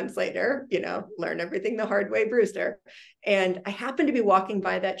 4 months later, you know, learn everything the hard way, Brewster. And I happened to be walking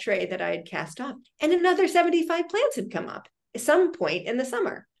by that tray that I had cast off, and another 75 plants had come up at some point in the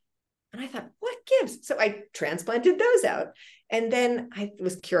summer. And I thought, what gives? So I transplanted those out. And then I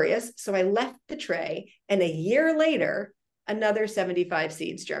was curious. So I left the tray, and a year later, another 75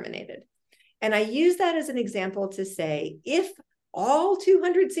 seeds germinated. And I use that as an example to say, if all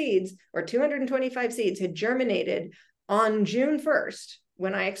 200 seeds or 225 seeds had germinated on June 1st,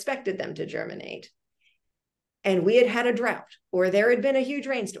 when I expected them to germinate, and we had had a drought, or there had been a huge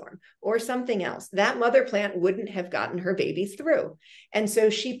rainstorm or something else, that mother plant wouldn't have gotten her babies through. And so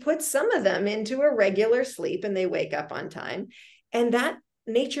she puts some of them into a regular sleep and they wake up on time. And that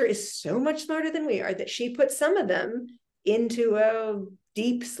nature is so much smarter than we are that she puts some of them into a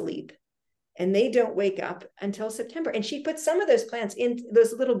deep sleep and they don't wake up until September. And she puts some of those plants in,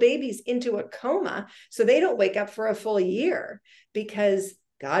 those little babies, into a coma, so they don't wake up for a full year, because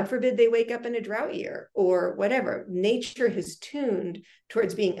God forbid they wake up in a drought year or whatever. Nature has tuned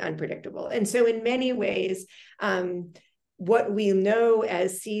towards being unpredictable. And so in many ways, what we know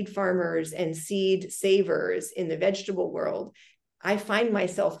as seed farmers and seed savers in the vegetable world, I find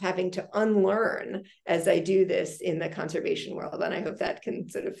myself having to unlearn as I do this in the conservation world. And I hope that can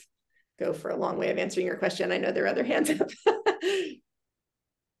sort of go for a long way of answering your question. I know there are other hands up.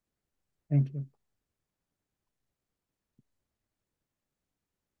 Thank you.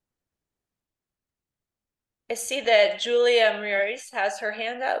 I see that Julia Murice has her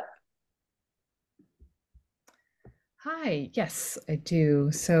hand up. Hi, yes, I do.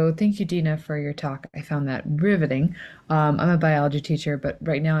 So thank you, Dina, for your talk. I found that riveting. I'm a biology teacher, but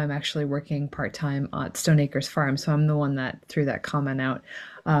right now I'm actually working part-time at Stone Acres Farm. So I'm the one that threw that comment out.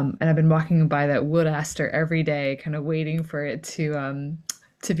 And I've been walking by that wood aster every day, kind of waiting for it to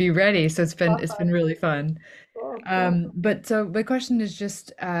be ready. So it's been really fun. But so my question is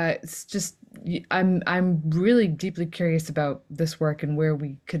just, I'm really deeply curious about this work and where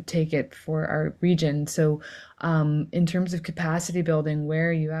we could take it for our region. So, in terms of capacity building, where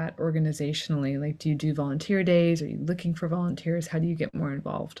are you at organizationally? Like, do you do volunteer days? Are you looking for volunteers? How do you get more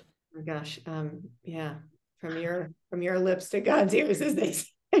involved? Oh my gosh, yeah, from your lips to God's ears, as they say.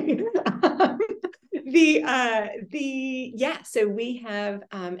 So we have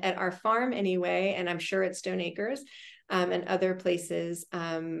at our farm anyway, and I'm sure at Stone Acres and other places,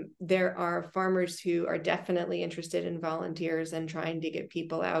 there are farmers who are definitely interested in volunteers and trying to get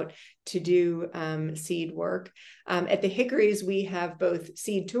people out to do seed work. At the Hickories, we have both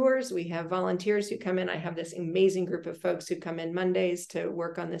seed tours, we have volunteers who come in. I have this amazing group of folks who come in Mondays to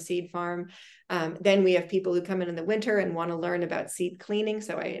work on the seed farm. Then we have people who come in the winter and want to learn about seed cleaning.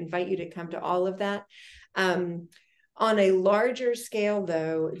 So I invite you to come to all of that. On a larger scale,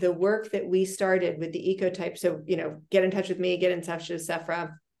 though, the work that we started with the Ecotype, so, you know, get in touch with me, get in touch with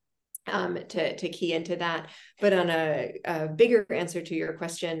Sephra to key into that. But on a bigger answer to your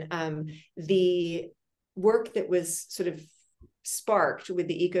question, the work that was sort of sparked with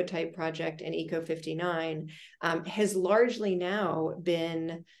the Ecotype Project and Eco59 has largely now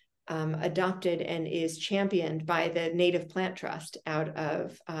been adopted and is championed by the Native Plant Trust out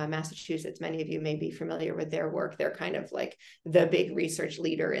of Massachusetts. Many of you may be familiar with their work. They're kind of like the big research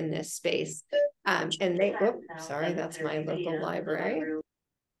leader in this space. And they, sorry, that's my local library.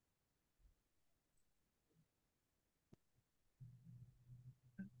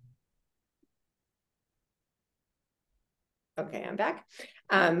 Okay, I'm back.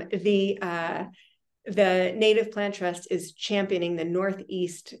 The Native Plant Trust is championing the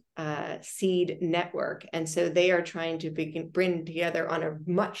Northeast seed network. And so they are trying to bring together on a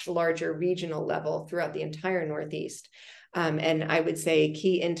much larger regional level throughout the entire Northeast. And I would say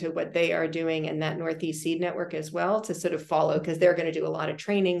key into what they are doing in that Northeast seed network as well to sort of follow, because they're going to do a lot of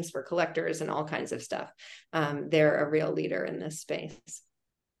trainings for collectors and all kinds of stuff. They're a real leader in this space.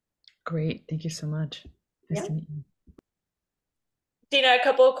 Great. Thank you so much. Nice to meet you. Dina, a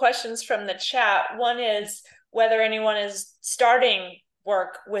couple of questions from the chat. One is whether anyone is starting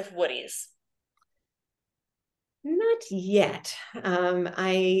work with woodies. Not yet.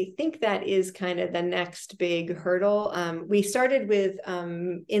 I think that is kind of the next big hurdle. We started with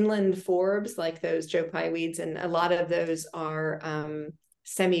inland forbs, like those Joe Pye weeds, and a lot of those are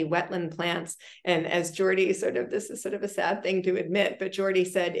semi-wetland plants. And as Jordy this is sort of a sad thing to admit, but Jordy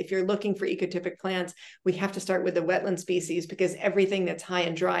said, if you're looking for ecotypic plants, we have to start with the wetland species because everything that's high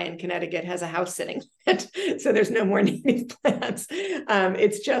and dry in Connecticut has a house sitting on it. So there's no more native plants.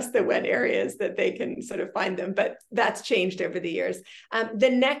 It's just the wet areas that they can sort of find them, but that's changed over the years. The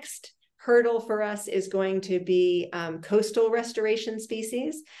next hurdle for us is going to be coastal restoration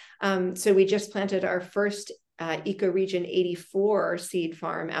species. So we just planted our first Ecoregion 84 seed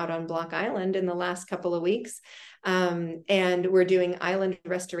farm out on Block Island in the last couple of weeks. And we're doing island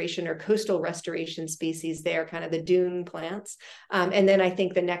restoration or coastal restoration species there, kind of the dune plants. And then I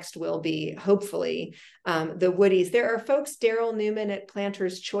think the next will be, hopefully, the woodies. There are folks, Daryl Newman at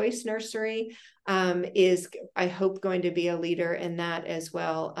Planter's Choice Nursery is, I hope, going to be a leader in that as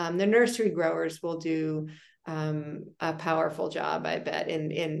well. The nursery growers will do a powerful job, I bet,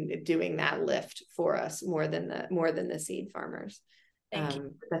 in doing that lift for us more than the seed farmers. Thank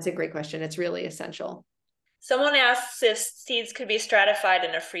you. That's a great question. It's really essential. Someone asks if seeds could be stratified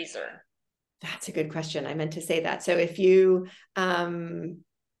in a freezer. That's a good question. I meant to say that. So if you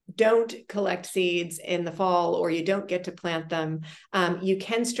don't collect seeds in the fall or you don't get to plant them, you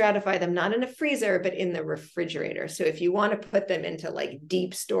can stratify them, not in a freezer, but in the refrigerator. So if you want to put them into like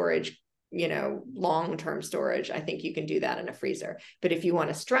deep storage, long-term storage, I think you can do that in a freezer. But if you want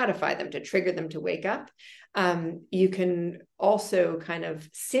to stratify them to trigger them to wake up, you can also kind of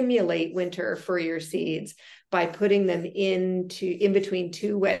simulate winter for your seeds by putting them in between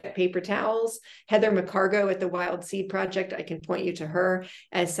two wet paper towels. Heather McCargo at the Wild Seed Project, I can point you to her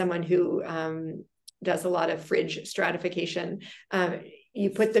as someone who does a lot of fridge stratification. You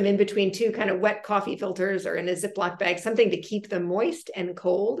put them in between two kind of wet coffee filters or in a Ziploc bag, something to keep them moist and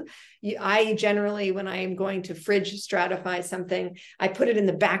cold. I generally, when I am going to fridge stratify something, I put it in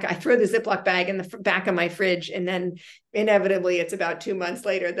the back. I throw the Ziploc bag in the back of my fridge, and then inevitably it's about 2 months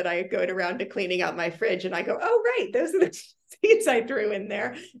later that I go around to cleaning out my fridge and I go, oh, right, those are the seeds I threw in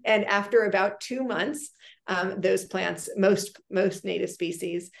there. And after about 2 months, those plants, most native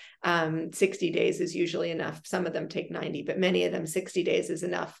species, 60 days is usually enough. Some of them take 90, but many of them 60 days is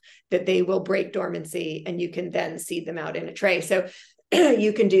enough that they will break dormancy and you can then seed them out in a tray. So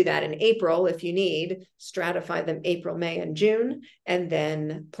you can do that in April if you need, stratify them April, May, and June, and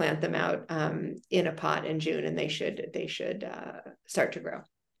then plant them out in a pot in June, and they should start to grow.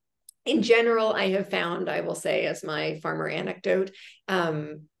 In general, I have found, I will say as my farmer anecdote,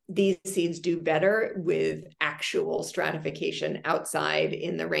 these seeds do better with actual stratification outside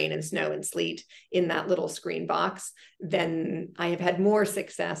in the rain and snow and sleet in that little screen box. Then I have had more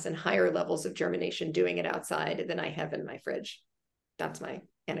success and higher levels of germination doing it outside than I have in my fridge. That's my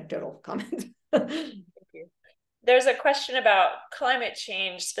anecdotal comment. Thank you. There's a question about climate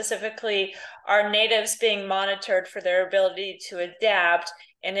change, specifically, are natives being monitored for their ability to adapt?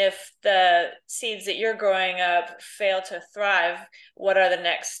 And if the seeds that you're growing up fail to thrive, what are the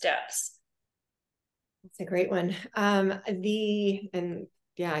next steps? That's a great one. I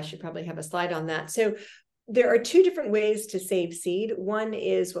should probably have a slide on that. So there are two different ways to save seed. One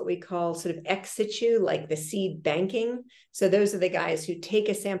is what we call sort of ex situ, like the seed banking. So those are the guys who take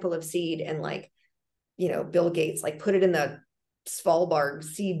a sample of seed and Bill Gates, put it in the Svalbard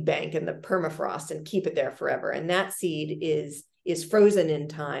seed bank in the permafrost and keep it there forever. And that seed is frozen in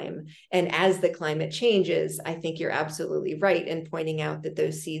time. And as the climate changes, I think you're absolutely right in pointing out that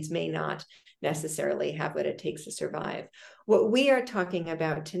those seeds may not necessarily have what it takes to survive. What we are talking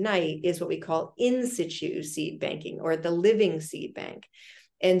about tonight is what we call in situ seed banking, or the living seed bank.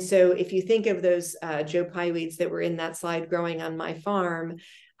 And so if you think of those Joe Pye weeds that were in that slide growing on my farm,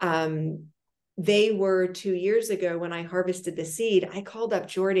 they were 2 years ago when I harvested the seed. I called up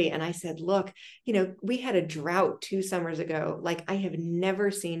Jordy and I said, look, we had a drought 2 summers ago, like I have never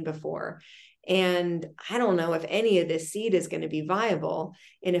seen before. And I don't know if any of this seed is going to be viable.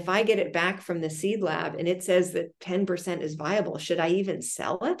 And if I get it back from the seed lab and it says that 10% is viable, should I even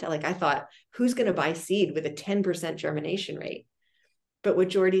sell it? Like, I thought, who's going to buy seed with a 10% germination rate? But what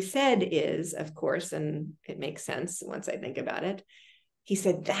Jordy said is, of course, and it makes sense once I think about it, he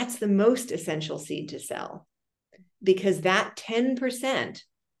said, that's the most essential seed to sell, because that 10%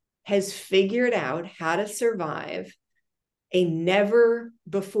 has figured out how to survive a never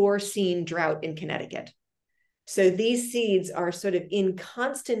before seen drought in Connecticut. So these seeds are sort of in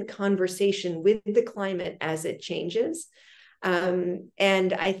constant conversation with the climate as it changes. And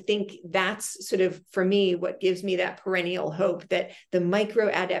I think that's sort of, for me, what gives me that perennial hope that the micro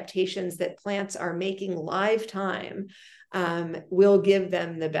adaptations that plants are making live time will give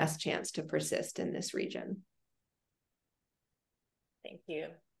them the best chance to persist in this region. Thank you.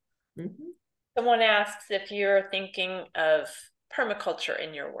 Mm-hmm. Someone asks if you're thinking of permaculture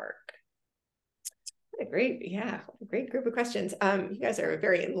in your work. Great group of questions. You guys are a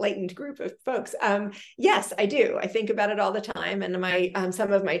very enlightened group of folks. Yes, I do. I think about it all the time, and my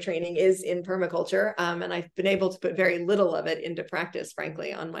some of my training is in permaculture, and I've been able to put very little of it into practice,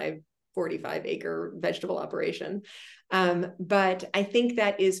 frankly, on my 45-acre vegetable operation. But I think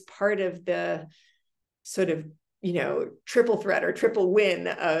that is part of the sort of triple threat or triple win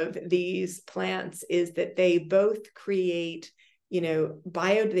of these plants, is that they both create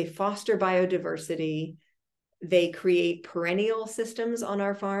they foster biodiversity, they create perennial systems on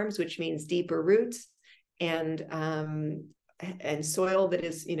our farms, which means deeper roots and soil that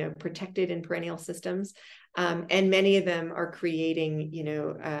is protected in perennial systems, and many of them are creating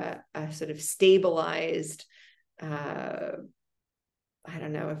a sort of stabilized I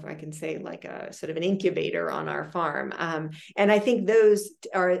don't know if I can say, like a sort of an incubator on our farm. And I think those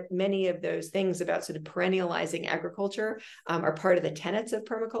are many of those things about sort of perennializing agriculture are part of the tenets of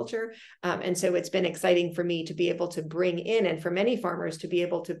permaculture. And so it's been exciting for me to be able to bring in, and for many farmers to be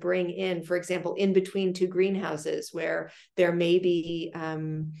able to bring in, for example, in between 2 greenhouses where there may be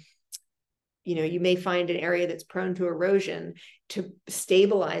you may find an area that's prone to erosion, to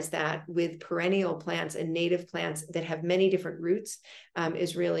stabilize that with perennial plants and native plants that have many different roots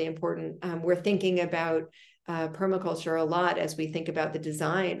is really important. We're thinking about permaculture a lot as we think about the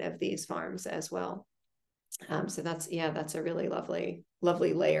design of these farms as well. So that's a really lovely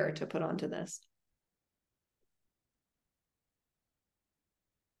layer to put onto this.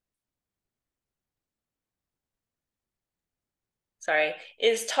 Sorry,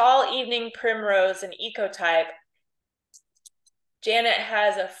 is tall evening primrose an ecotype? Janet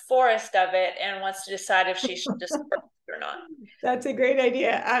has a forest of it and wants to decide if she should disperse it or not. That's a great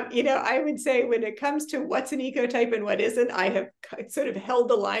idea. I would say when it comes to what's an ecotype and what isn't, I have sort of held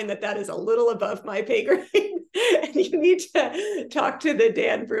the line that is a little above my pay grade. And you need to talk to the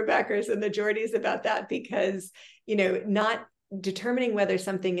Dan Brubackers and the Jordys about that, because, not determining whether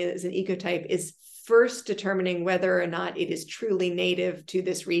something is an ecotype is first determining whether or not it is truly native to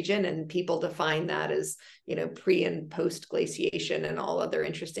this region, and people define that as pre and post glaciation and all other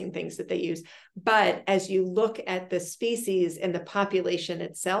interesting things that they use. But as you look at the species and the population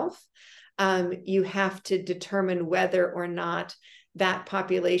itself, you have to determine whether or not that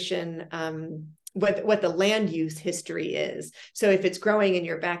population what the land use history is. So if it's growing in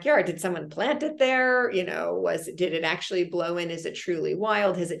your backyard, did someone plant it there? Did it actually blow in? Is it truly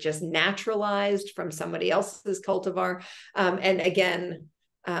wild? Has it just naturalized from somebody else's cultivar? And again,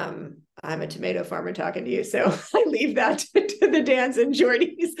 I'm a tomato farmer talking to you, so I leave that to the Dans and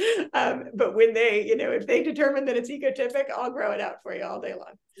Jordys. But when they, if they determine that it's ecotypic, I'll grow it out for you all day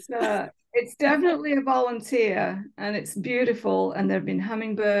long. It's definitely a volunteer, and it's beautiful, and there have been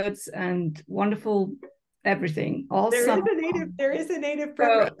hummingbirds and wonderful everything. There is a native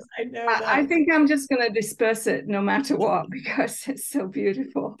primrose. So I know that. I think I'm just going to disperse it no matter what, because it's so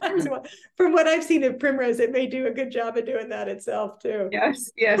beautiful. From what I've seen of primrose, it may do a good job of doing that itself too. Yes,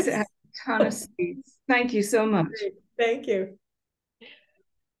 it has a ton of seeds. Thank you so much. Thank you.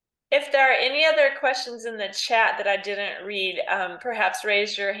 If there are any other questions in the chat that I didn't read, perhaps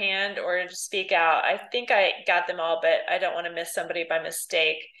raise your hand or just speak out. I think I got them all, but I don't want to miss somebody by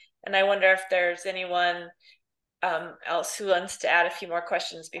mistake. And I wonder if there's anyone else who wants to add a few more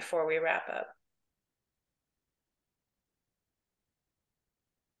questions before we wrap up.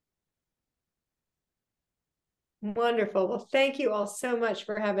 Wonderful. Well, thank you all so much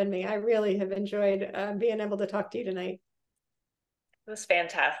for having me. I really have enjoyed being able to talk to you tonight. It was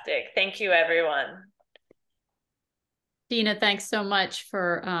fantastic. Thank you, everyone. Dina, thanks so much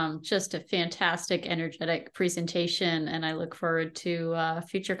for just a fantastic, energetic presentation, and I look forward to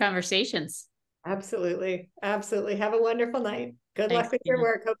future conversations. Absolutely. Absolutely. Have a wonderful night. Good Thanks, luck with Dina. your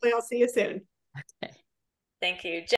work. Hopefully I'll see you soon. Okay. Thank you.